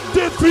that God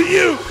did for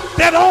you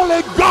that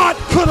only God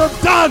could have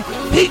done.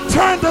 He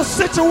turned the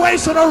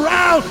situation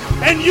around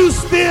and you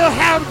still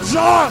have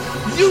joy.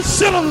 You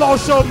should have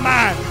lost your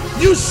mind.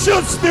 You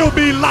should still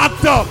be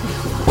locked up.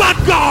 But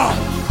God,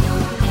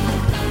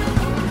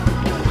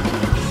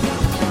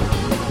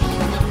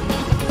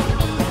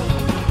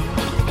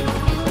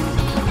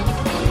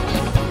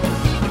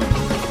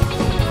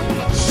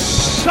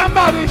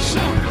 Somebody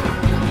shout.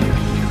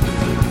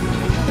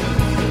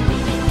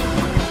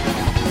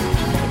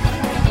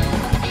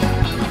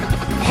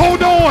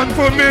 Hold on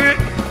for a minute.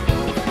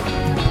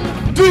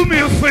 Do me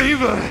a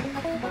favor.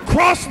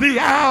 Cross the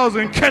aisles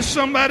and catch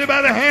somebody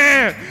by the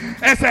hand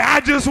and say,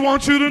 I just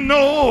want you to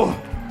know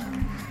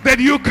that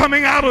you're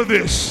coming out of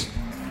this,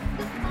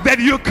 that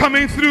you're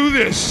coming through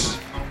this,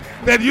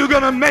 that you're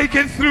going to make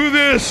it through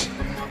this.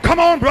 Come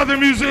on, brother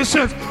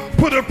musicians,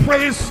 put a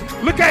praise.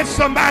 Look at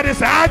somebody and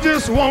say, I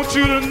just want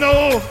you to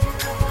know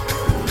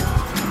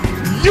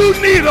you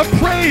need a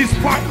praise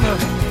partner.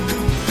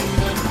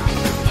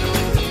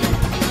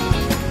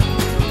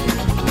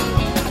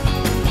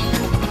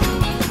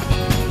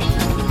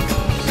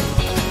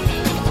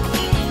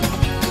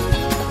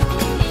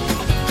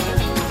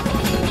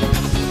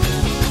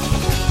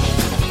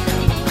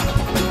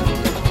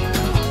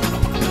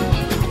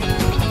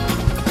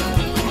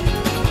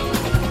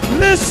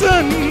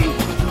 Listen,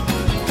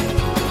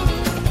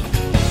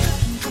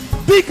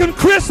 Deacon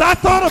Chris, I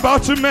thought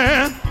about you,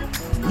 man.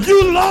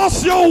 You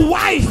lost your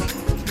wife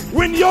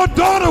when your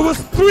daughter was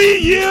 3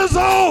 years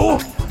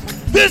old.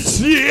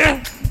 This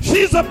year,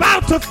 she's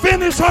about to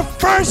finish her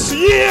first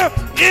year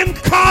in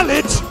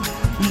college.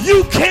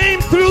 You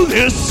came through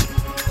this.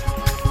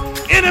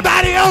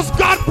 Anybody else,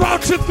 God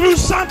brought you through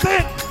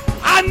something?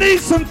 I need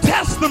some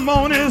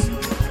testimonies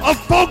of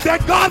folk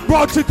that God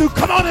brought you through.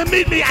 Come on and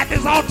meet me at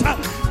this altar.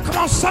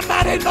 Come on,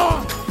 somebody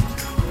know.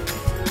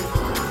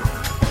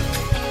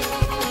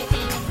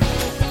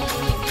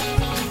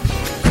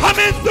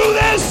 Coming through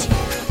this,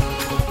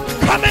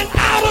 coming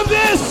out of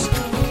this,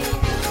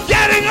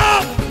 getting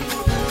up.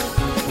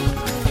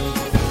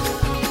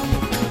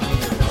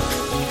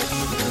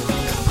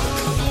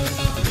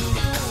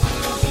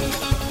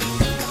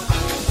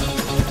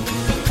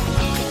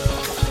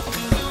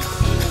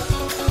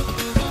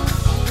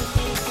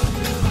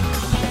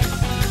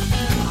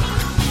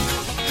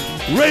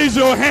 Raise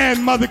your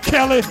hand, Mother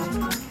Kelly.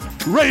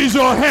 Raise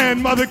your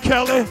hand, Mother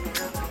Kelly.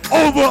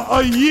 Over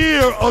a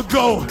year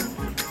ago,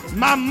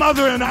 my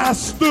mother and I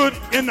stood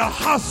in the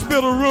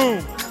hospital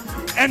room,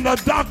 and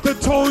the doctor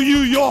told you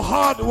your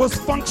heart was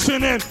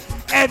functioning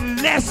at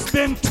less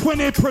than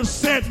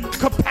 20%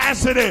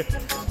 capacity.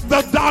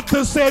 The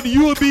doctor said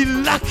you'll be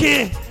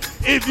lucky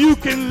if you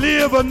can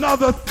live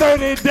another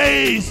 30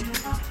 days.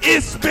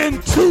 It's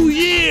been 2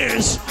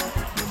 years.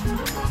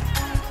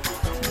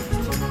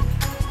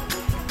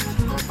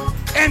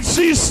 And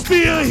she's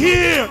still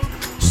here.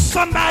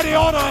 Somebody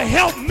ought to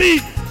help me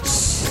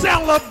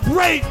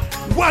celebrate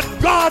what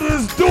God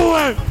is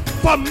doing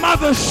for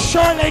Mother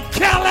Shirley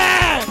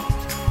Kelly.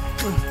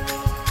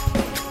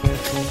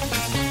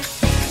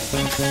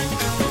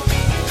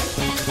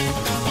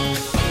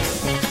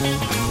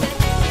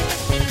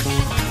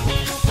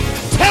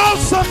 Tell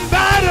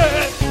somebody,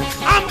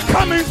 I'm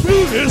coming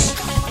through this.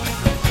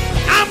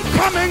 I'm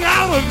coming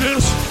out of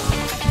this.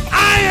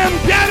 I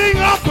am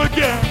getting up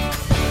again.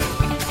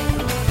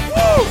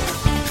 Woo!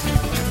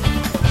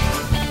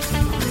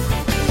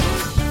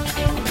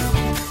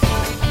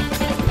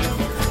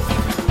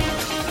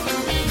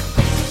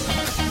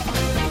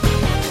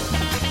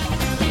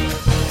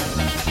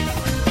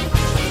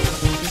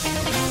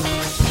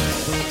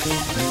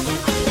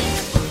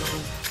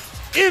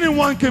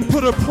 Anyone can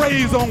put a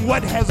praise on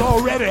what has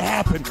already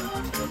happened.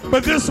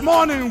 But this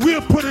morning,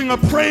 we're putting a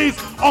praise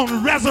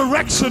on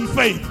resurrection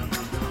faith.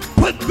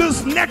 Put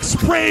this next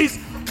praise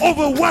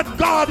over what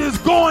God is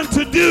going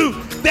to do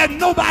that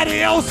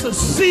nobody else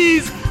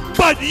sees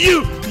but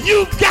you.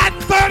 You've got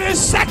 30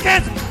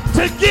 seconds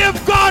to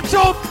give God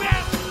your best.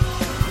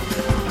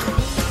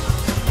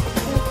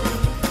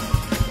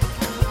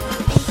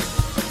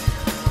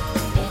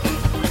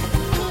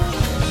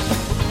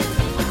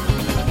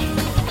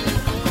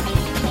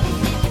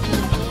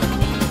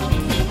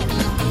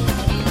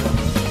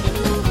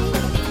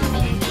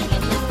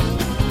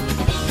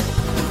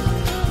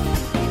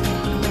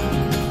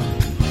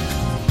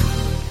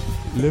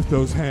 Lift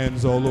those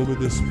hands all over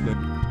this place.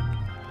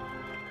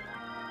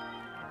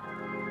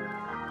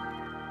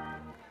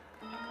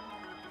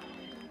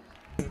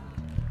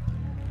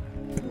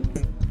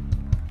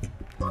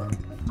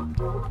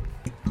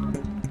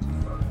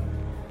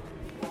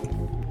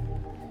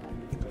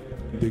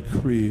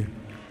 Decree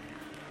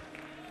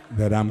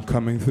that I'm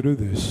coming through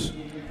this.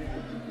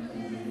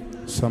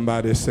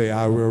 Somebody say,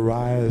 I will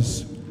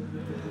rise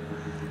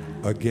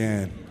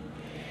again.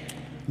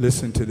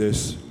 Listen to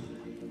this.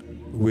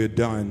 We're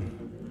done.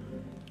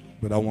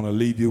 But I want to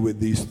leave you with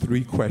these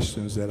 3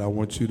 questions that I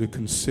want you to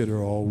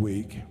consider all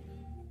week.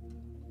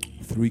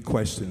 3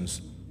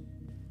 questions.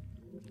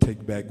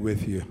 Take back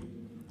with you.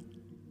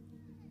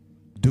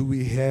 Do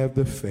we have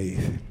the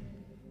faith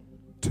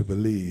to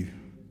believe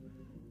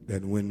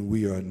that when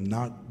we are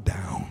knocked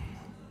down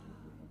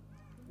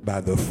by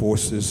the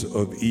forces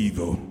of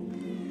evil,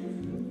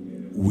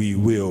 we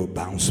will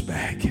bounce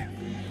back?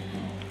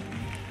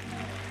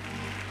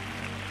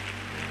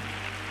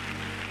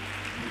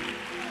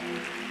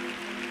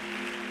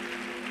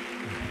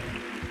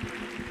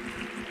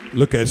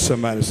 Look at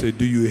somebody and say,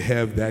 do you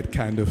have that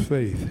kind of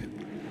faith?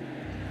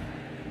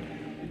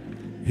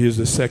 Here's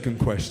the second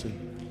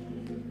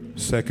question.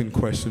 Second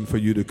question for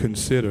you to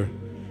consider.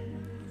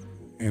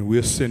 And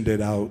we'll send it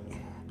out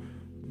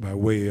by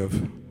way of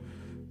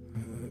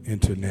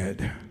internet.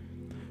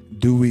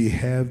 Do we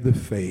have the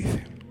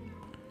faith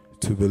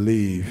to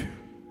believe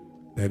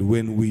that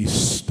when we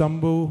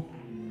stumble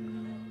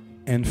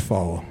and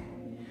fall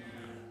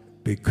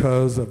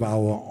because of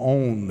our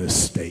own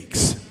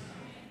mistakes,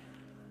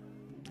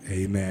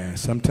 amen,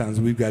 sometimes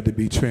we've got to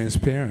be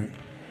transparent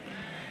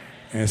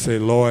and say,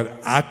 Lord,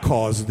 I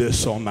caused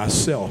this on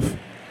myself.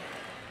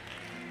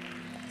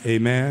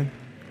 Amen.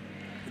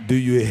 Do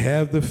you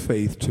have the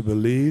faith to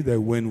believe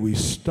that when we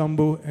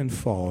stumble and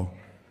fall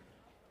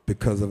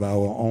because of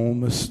our own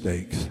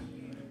mistakes,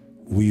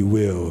 we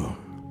will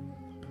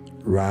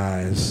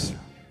rise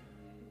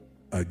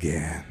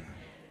again?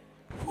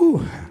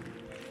 Whew.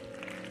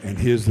 And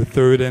here's the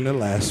third and the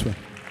last one.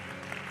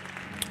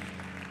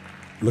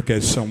 Look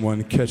at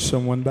someone, catch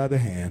someone by the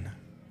hand,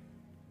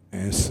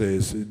 and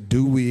says,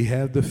 do we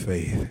have the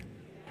faith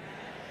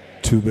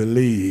to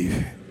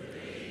believe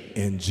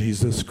in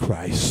Jesus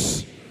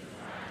Christ,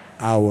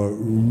 our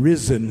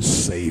risen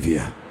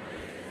Savior,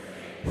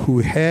 who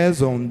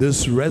has on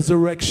this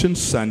Resurrection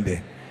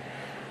Sunday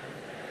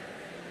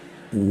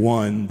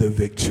won the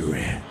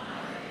victory?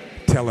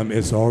 Tell him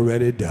it's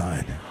already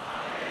done.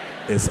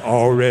 It's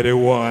already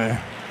won.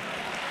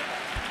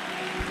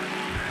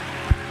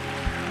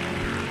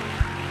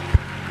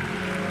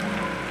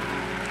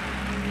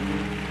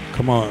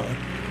 Come on.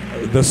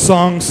 The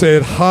song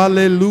said,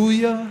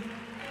 hallelujah,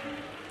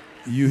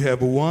 you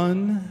have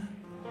won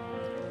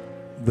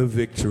the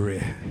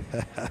victory.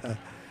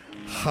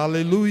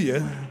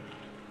 Hallelujah,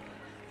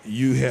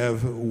 you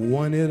have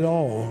won it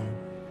all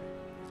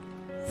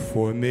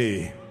for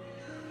me.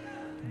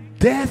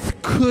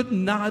 Death could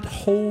not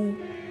hold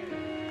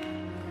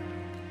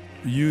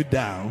you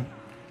down.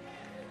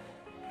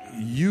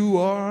 You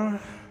are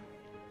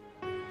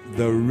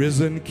the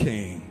risen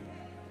King,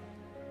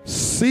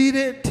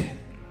 seated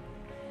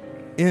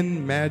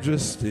in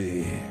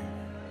majesty.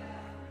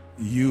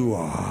 You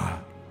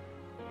are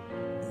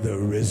the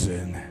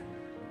risen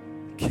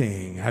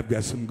King. I've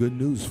got some good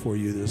news for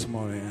you this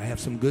morning. I have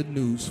some good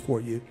news for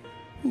you.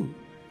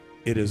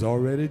 It is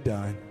already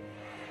done.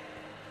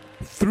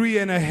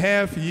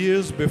 3.5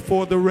 years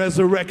before the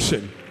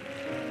resurrection,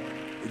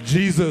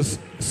 Jesus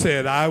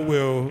said, I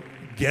will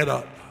get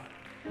up.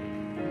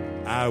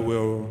 I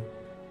will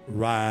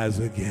rise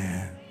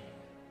again.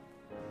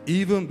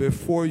 Even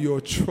before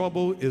your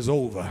trouble is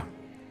over,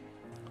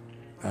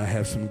 I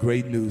have some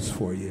great news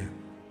for you.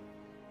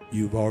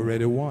 You've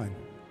already won.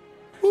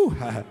 Woo.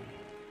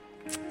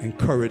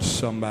 Encourage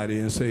somebody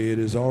and say, it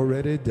is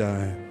already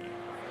done.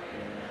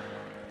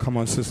 Come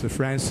on, Sister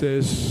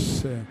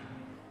Francis.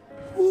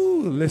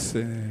 Ooh,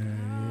 listen.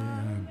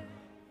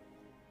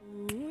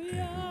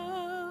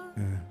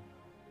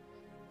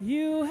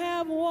 You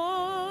have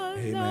won.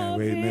 Amen.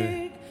 Wait a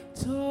minute.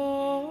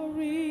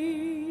 Victory.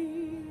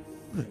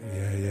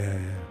 Yeah.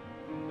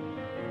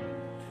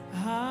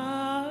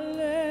 Hallelujah.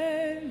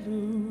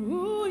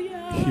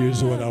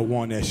 Here's what I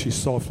want as she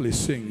softly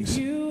sings.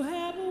 You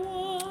have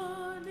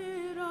won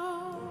it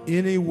all.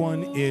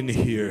 Anyone in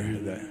here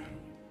that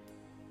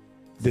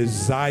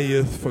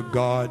desireth for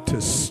God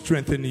to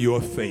strengthen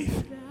your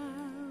faith,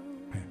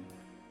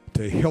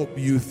 to help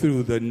you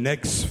through the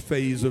next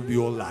phase of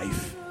your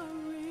life,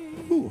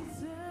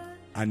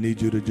 I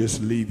need you to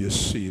just leave your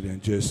seat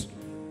and just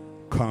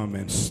come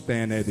and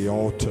stand at the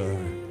altar.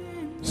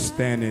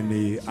 Stand in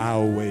the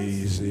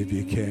aisleways if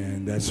you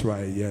can. That's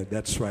right. Yeah,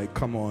 that's right.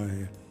 Come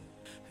on.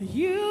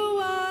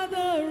 You are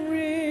the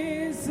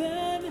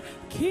risen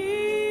King.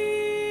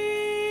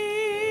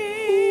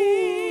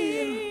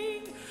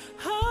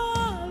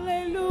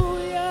 Hallelujah.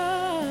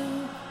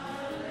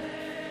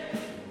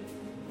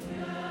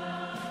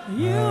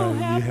 You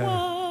have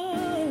won.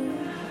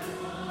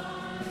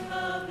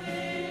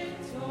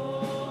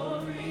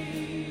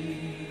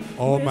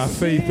 All my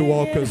faith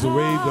walkers,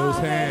 wave those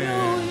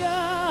hands.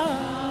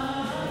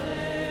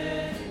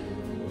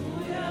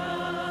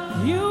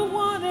 You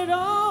won it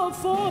all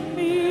for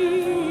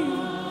me.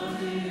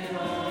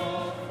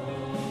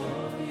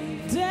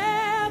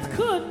 Death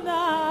could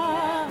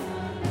not.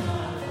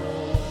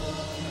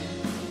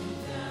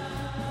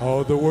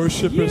 All the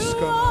worshipers You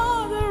come.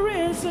 are the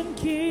risen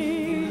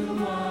King.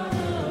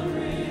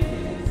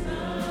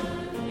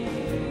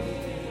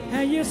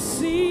 And you're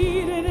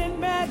seated in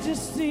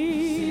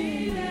majesty.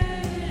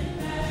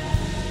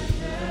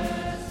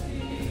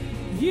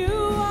 You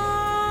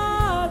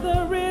are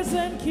the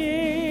risen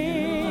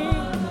King.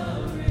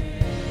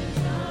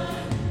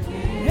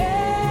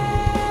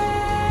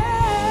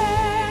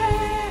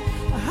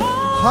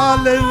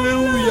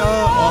 Hallelujah.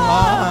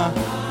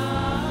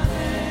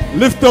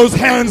 Lift those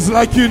hands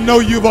like you know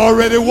you've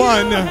already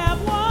won. You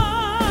have won.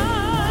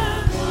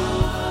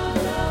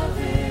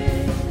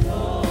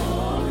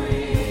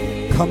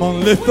 Come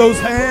on, lift those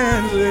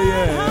hands.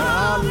 Yeah.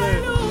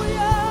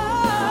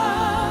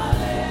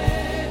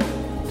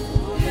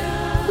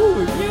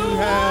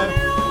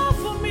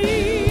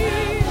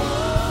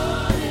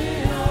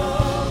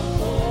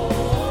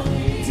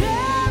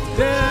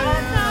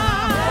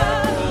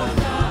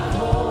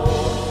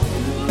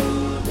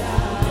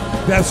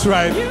 That's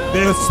right.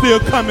 They're still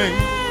coming.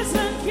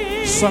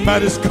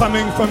 Somebody's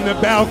coming from the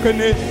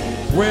balcony.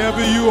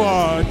 Wherever you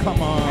are,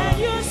 come on.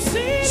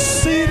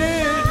 Seated.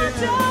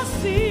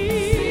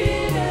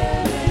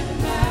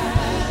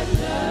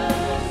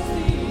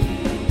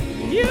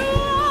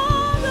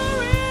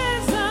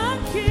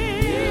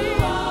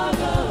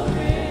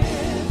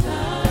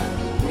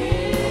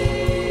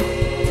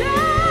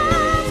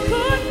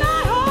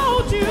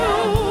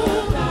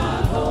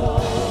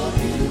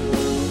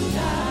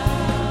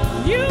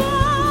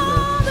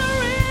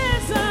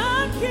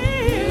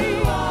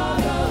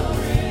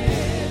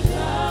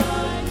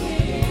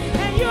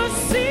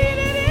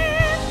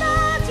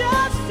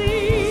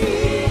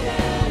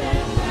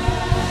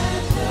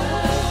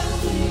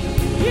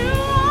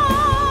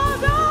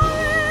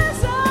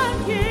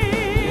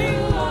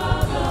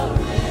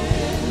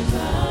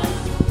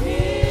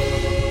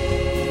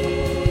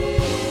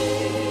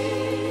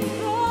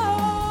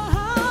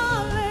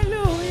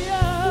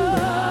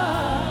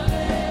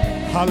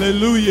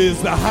 Hallelujah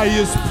is the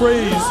highest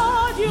praise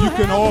you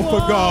can offer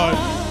God.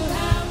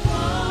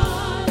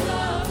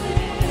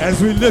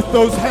 As we lift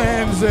those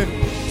hands and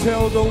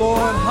tell the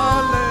Lord,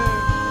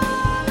 hallelujah.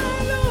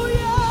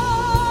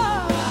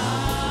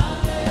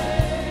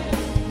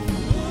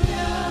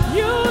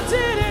 You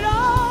did it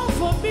all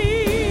for me.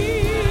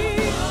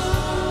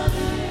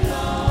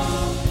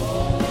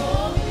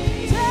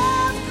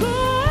 Death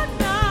could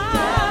not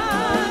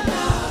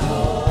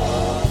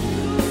hold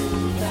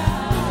you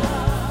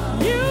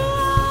down. You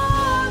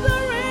are the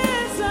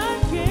risen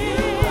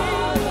King.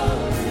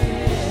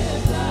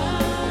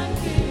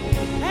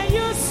 And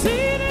you're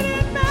seated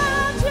in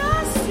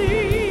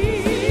majesty.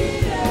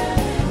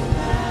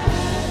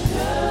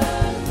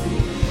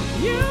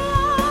 You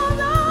are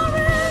the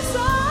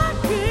risen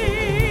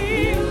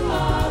King.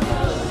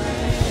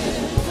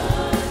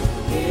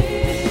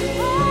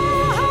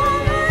 Oh,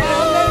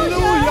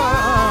 hallelujah.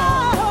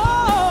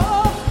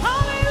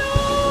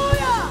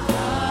 Hallelujah.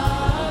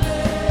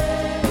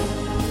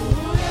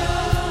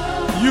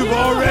 You've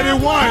already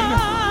won.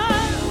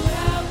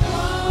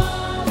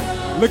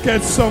 Look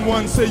at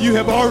someone, say, you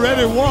have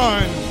already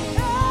won.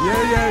 Yeah.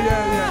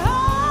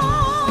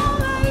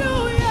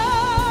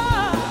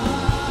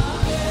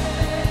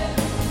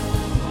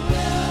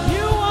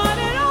 You want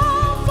it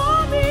all for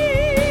me.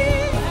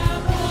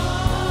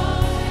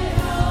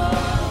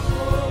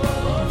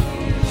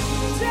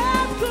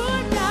 Death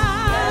could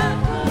not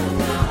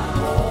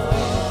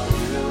hold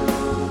you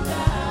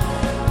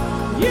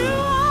down. You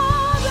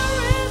are the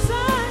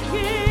risen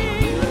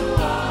King.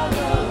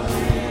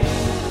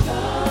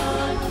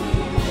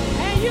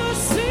 And you're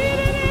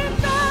seated in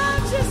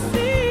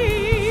majesty.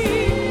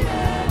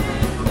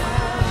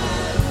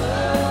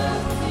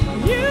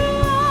 You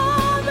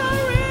are the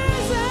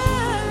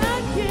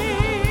risen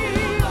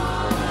King.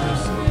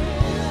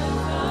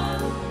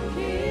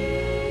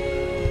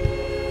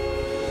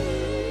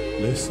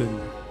 Listen,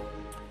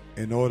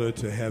 in order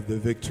to have the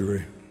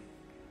victory,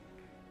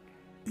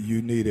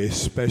 you need a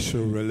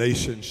special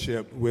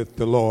relationship with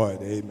the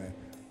Lord. Amen.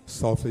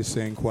 Softly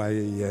saying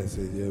quiet, yes.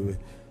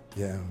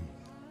 Yeah.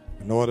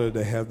 In order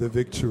to have the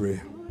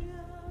victory,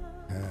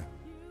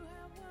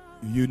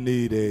 you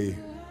need a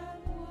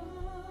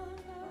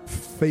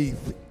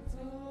faith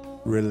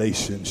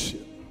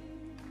relationship.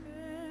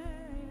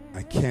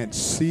 I can't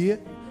see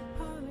it.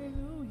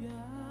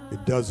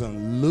 It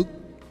doesn't look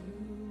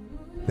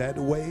that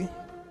way.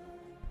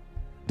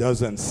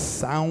 Doesn't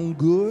sound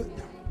good.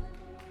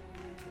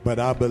 But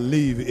I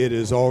believe it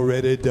is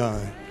already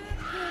done.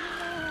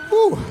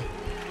 Whew.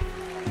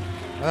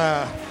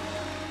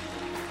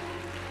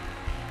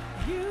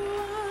 You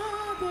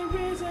are the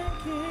risen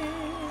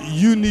King.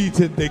 You need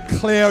to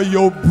declare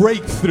your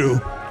breakthrough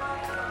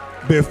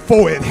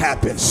before it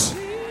happens.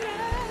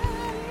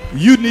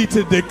 You need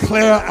to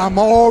declare, I'm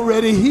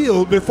already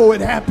healed before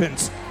it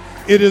happens.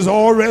 It is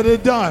already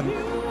done.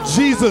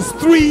 Jesus,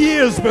 3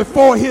 years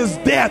before his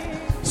death,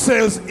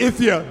 says, if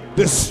you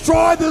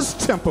destroy this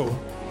temple,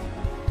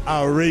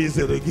 I'll raise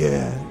it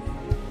again.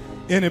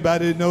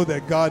 Anybody know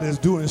that God is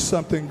doing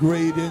something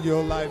great in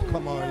your life?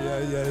 Come on,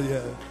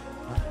 yeah.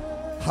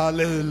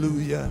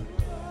 Hallelujah.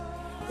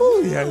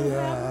 Oh,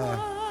 yeah.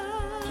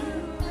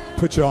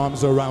 Put your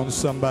arms around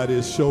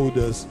somebody's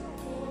shoulders.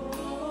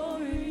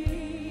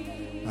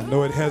 I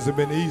know it hasn't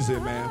been easy,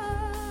 man.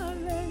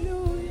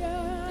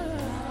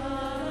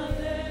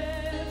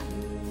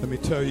 Let me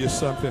tell you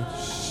something.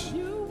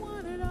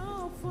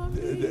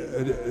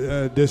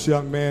 This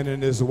young man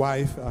and his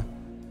wife,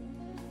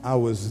 I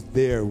was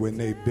there when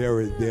they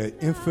buried their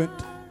infant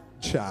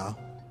child.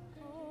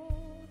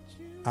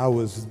 I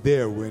was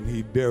there when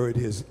he buried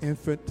his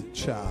infant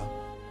child.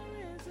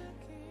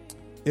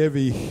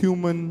 Every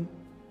human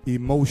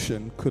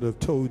emotion could have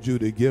told you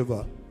to give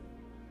up.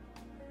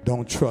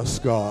 Don't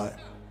trust God.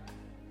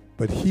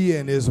 But he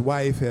and his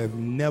wife have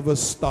never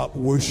stopped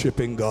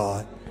worshiping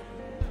God,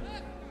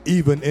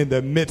 even in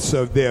the midst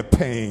of their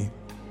pain.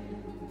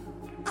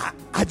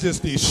 I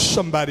just need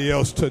somebody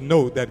else to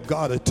know that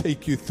God will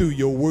take you through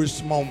your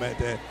worst moment.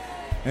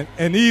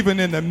 And even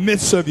in the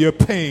midst of your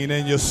pain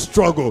and your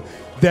struggle,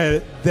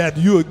 that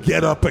you'll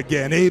get up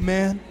again.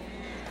 Amen.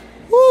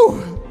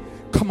 Woo.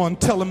 Come on,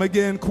 tell them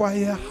again,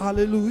 choir.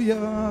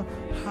 Hallelujah.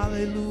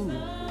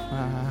 Hallelujah.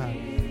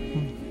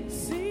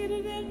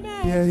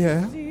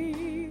 Yeah.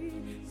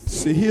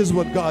 See, here's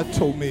what God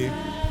told me.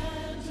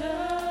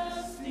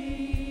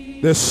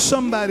 There's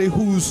somebody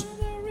whose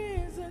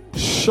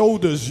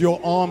shoulders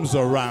your arms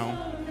are around.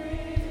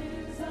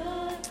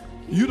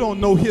 You don't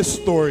know his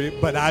story,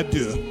 but I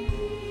do.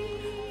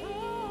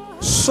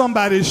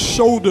 Somebody's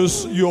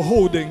shoulders you're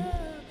holding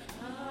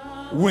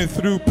went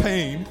through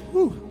pain.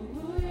 Whew.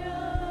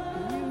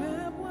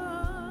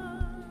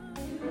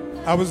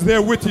 I was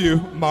there with you,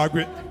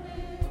 Margaret,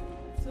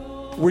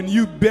 when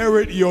you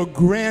buried your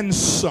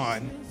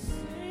grandson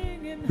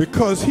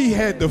because he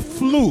had the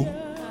flu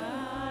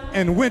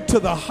and went to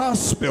the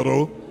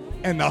hospital,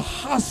 and the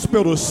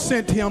hospital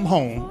sent him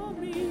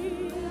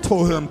home,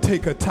 told him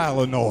take a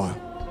Tylenol.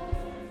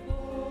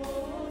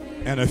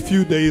 And a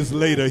few days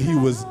later, he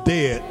was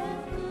dead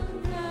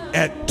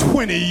at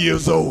 20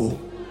 years old.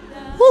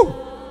 Woo.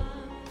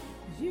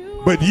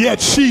 But yet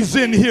she's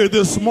in here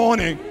this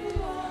morning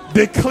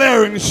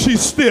declaring she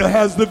still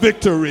has the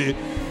victory.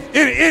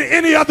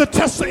 Any other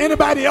testimony?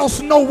 Anybody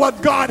else know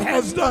what God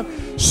has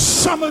done?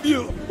 Some of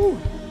you,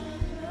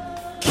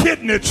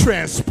 kidney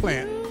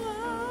transplant.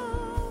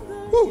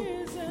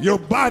 Your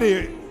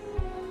body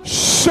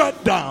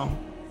shut down.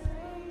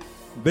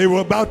 They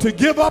were about to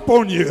give up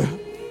on you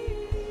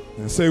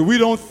and say, we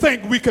don't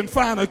think we can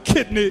find a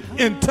kidney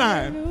in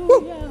time.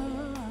 Woo.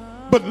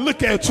 But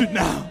look at you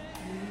now.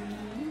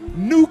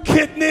 New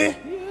kidney,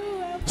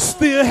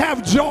 still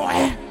have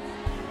joy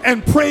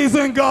and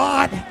praising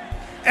God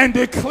and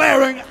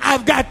declaring,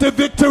 I've got the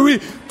victory.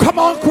 Come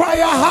on, cry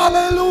a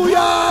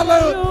hallelujah.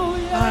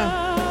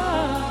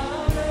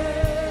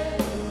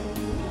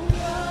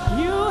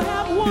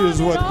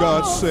 Here's what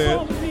God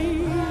said.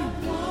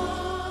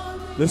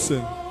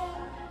 Listen,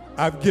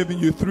 I've given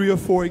you 3 or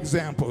 4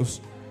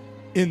 examples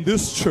in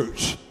this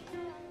church.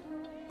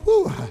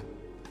 Whew.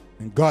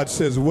 And God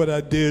says what I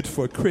did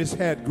for Chris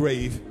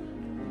Hatgrave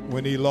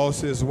when he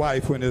lost his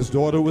wife when his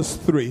daughter was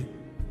 3.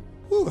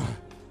 Whew.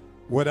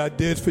 What I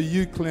did for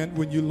you, Clint,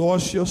 when you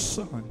lost your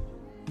son,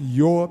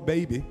 your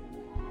baby.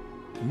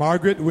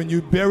 Margaret, when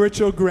you buried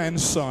your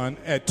grandson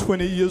at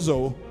 20 years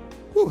old.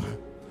 Whew.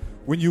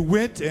 When you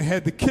went and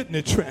had the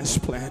kidney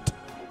transplant.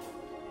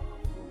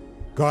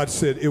 God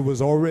said it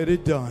was already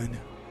done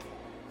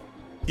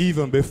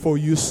even before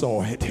you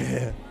saw it.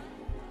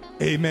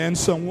 Amen,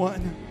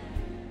 someone?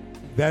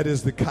 That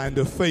is the kind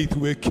of faith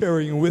we're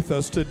carrying with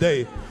us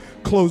today.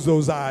 Close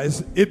those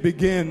eyes. It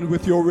began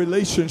with your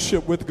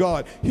relationship with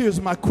God.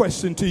 Here's my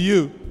question to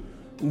you.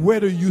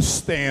 Where do you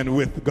stand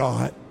with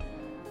God?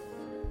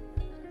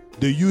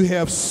 Do you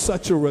have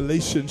such a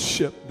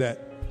relationship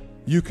that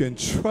you can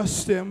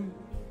trust him?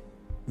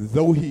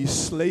 Though he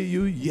slay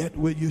you, yet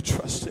will you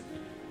trust him?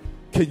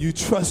 Can you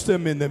trust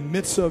him in the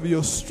midst of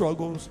your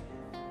struggles,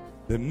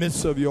 the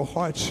midst of your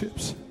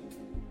hardships?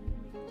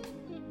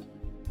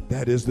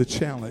 That is the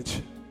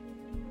challenge.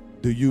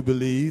 Do you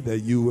believe that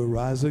you will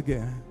rise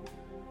again?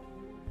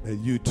 That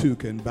you too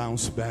can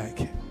bounce back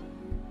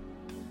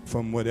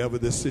from whatever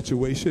the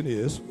situation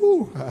is?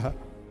 Ooh,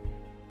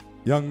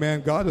 young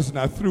man, God is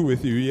not through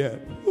with you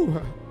yet.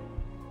 Ooh,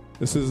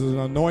 this is an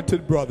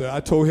anointed brother. I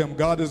told him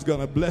God is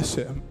going to bless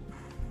him.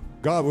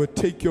 God will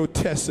take your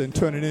test and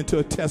turn it into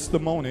a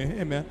testimony.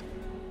 Amen.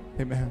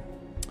 Amen.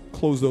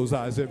 Close those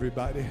eyes,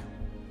 everybody.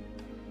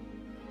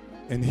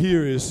 And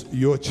here is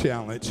your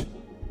challenge.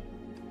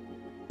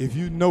 If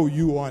you know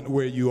you aren't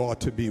where you ought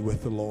to be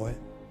with the Lord,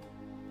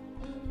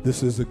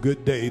 this is a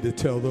good day to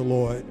tell the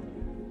Lord,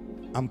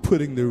 I'm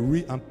pushing the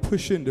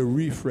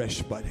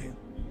refresh button.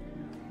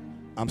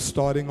 I'm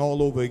starting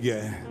all over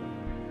again.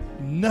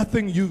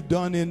 Nothing you've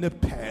done in the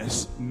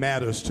past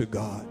matters to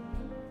God.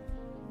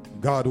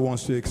 God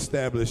wants to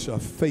establish a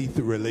faith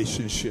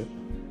relationship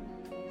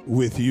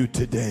with you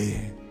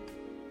today.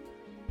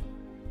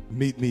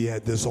 Meet me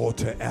at this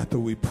altar after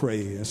we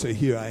pray and say,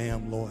 here I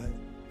am, Lord.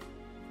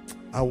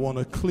 I want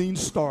a clean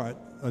start,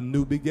 a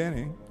new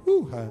beginning.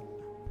 Ooh,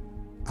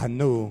 I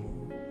know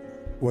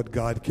what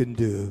God can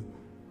do.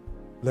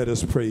 Let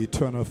us pray.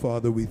 Eternal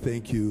Father, we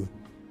thank you.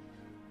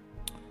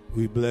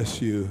 We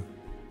bless you.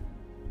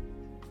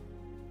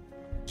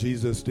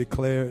 Jesus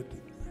declared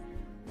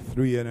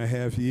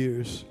 3.5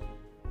 years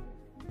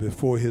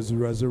before his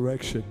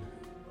resurrection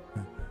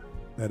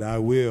that I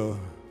will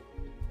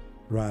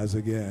rise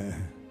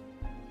again.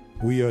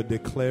 We are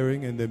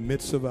declaring in the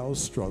midst of our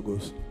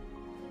struggles,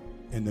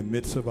 in the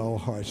midst of our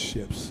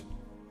hardships,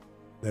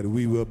 that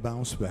we will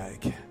bounce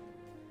back,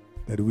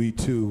 that we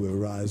too will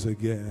rise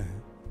again.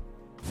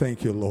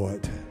 Thank you,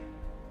 Lord.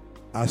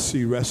 I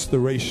see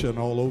restoration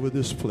all over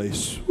this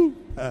place.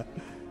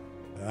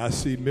 I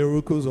see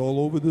miracles all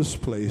over this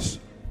place.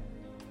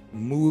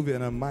 Move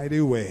in a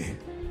mighty way.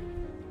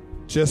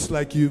 Just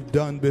like you've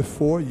done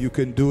before, you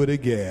can do it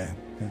again.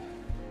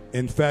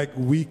 In fact,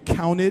 we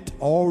count it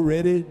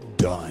already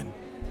done.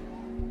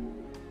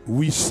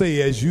 we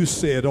say, as you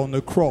said on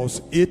the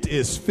cross, it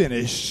is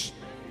finished.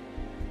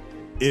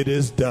 It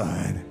is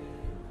done.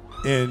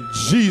 In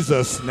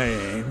Jesus'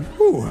 name.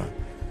 Whew.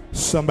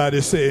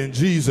 Somebody say, in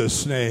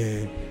Jesus'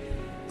 name.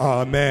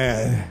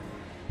 Amen.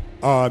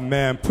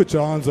 Amen. Put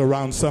your arms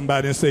around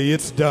somebody and say,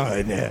 it's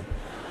done.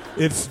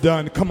 It's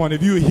done. Come on,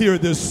 if you hear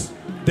this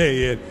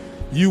day and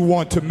you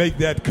want to make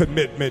that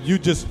commitment, you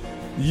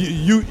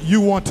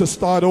want to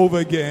start over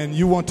again.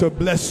 You want to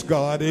bless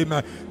God.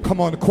 Amen. Come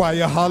on,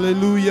 choir.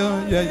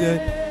 Hallelujah.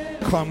 Yeah.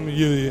 Come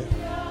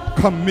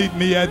meet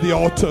me at the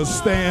altar.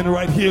 Stand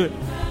right here.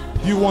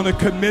 You want to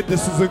commit.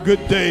 This is a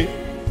good day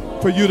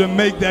for you to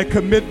make that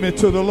commitment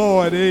to the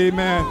Lord.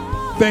 Amen.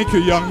 Thank you,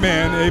 young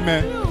man.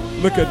 Amen.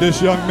 Look at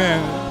this young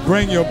man.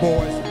 Bring your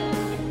boys.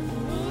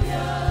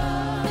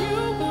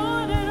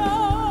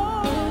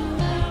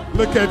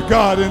 Look at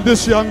God and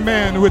this young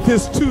man with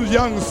his 2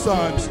 young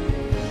sons.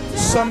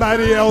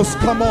 Somebody else,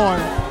 come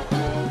on.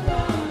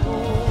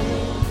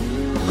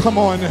 Come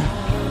on.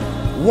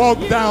 Walk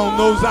down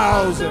those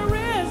aisles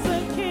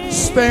and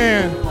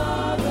stand.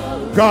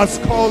 God's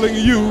calling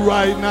you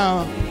right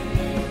now.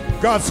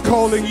 God's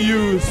calling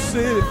you.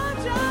 Sit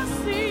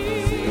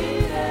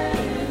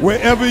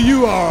wherever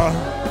you are.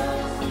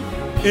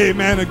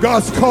 Amen. And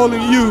God's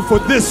calling you for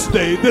this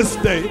day, this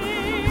day,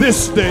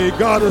 this day.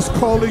 God is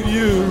calling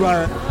you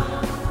right.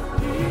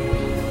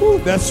 Ooh,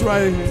 that's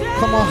right.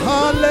 Come on,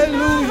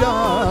 hallelujah.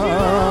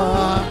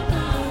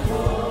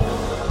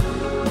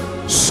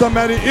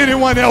 Somebody,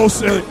 anyone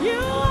else, let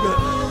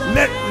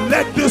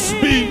this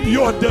be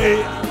your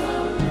day.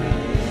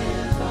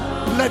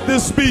 Let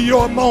this be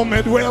your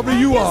moment wherever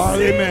you are.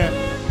 Amen.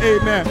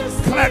 Amen.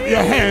 Clap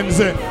your hands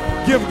and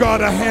give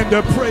God a hand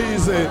of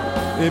praise.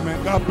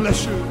 Amen. God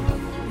bless you.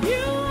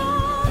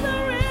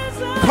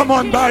 Come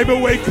on,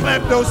 Bible way,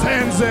 clap those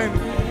hands and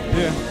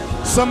yeah.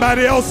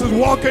 Somebody else is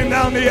walking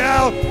down the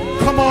aisle.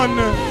 Come on.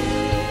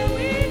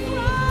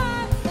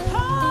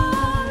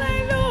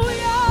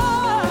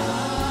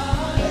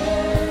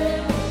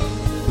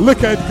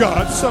 Look at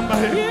God.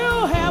 Somebody.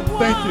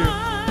 Thank you.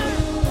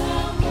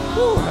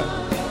 Woo.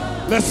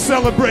 Let's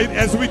celebrate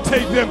as we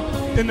take them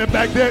in the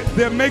back.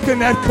 They're making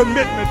that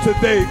commitment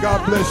today.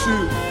 God bless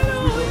you.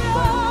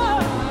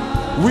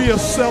 We are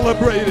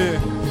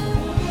celebrating.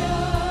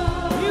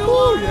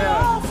 Ooh,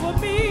 yeah.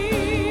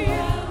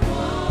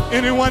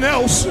 Anyone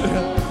else?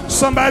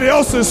 Somebody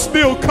else is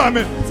still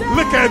coming.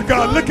 Look at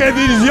God. Look at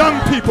these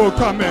young people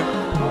coming.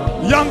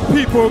 Young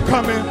people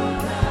coming.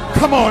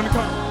 Come on.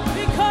 Come.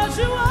 Because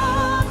you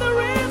are the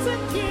risen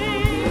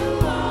King.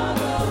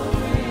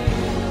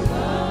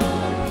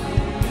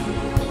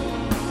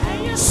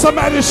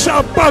 Somebody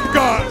shout, but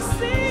God.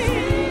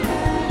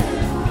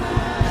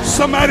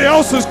 Somebody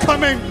else is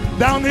coming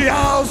down the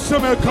aisle.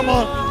 Somebody, come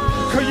on.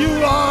 Because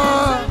you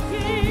are.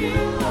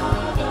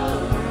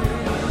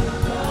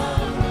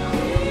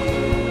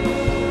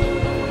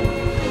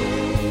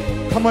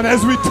 Come on,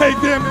 as we take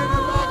them.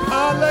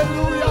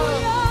 Hallelujah.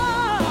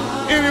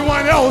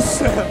 Anyone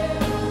else?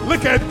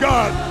 Look at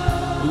God.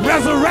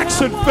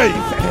 Resurrection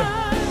faith.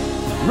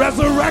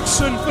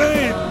 Resurrection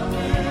faith.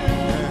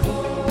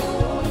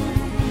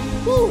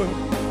 Woo.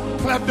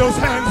 Clap those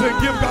hands and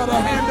give God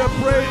a hand of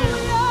praise.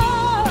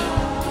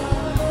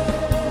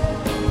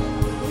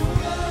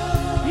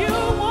 You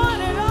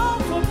want it all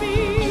for me.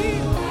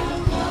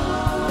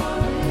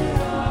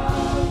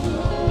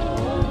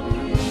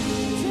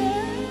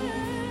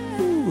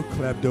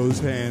 Clap those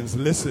hands.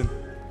 Listen,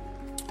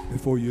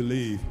 before you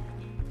leave,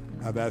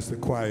 I've asked the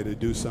choir to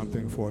do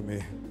something for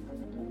me.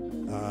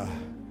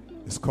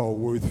 It's called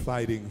Worth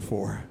Fighting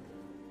For.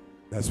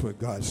 That's what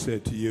God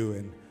said to you.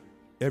 And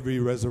every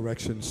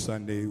Resurrection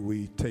Sunday,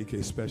 we take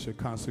a special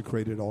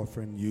consecrated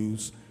offering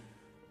used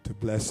to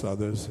bless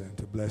others and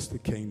to bless the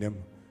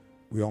kingdom.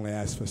 We only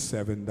ask for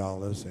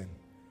 $7. And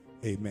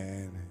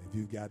amen. If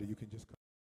you got it, you can just come.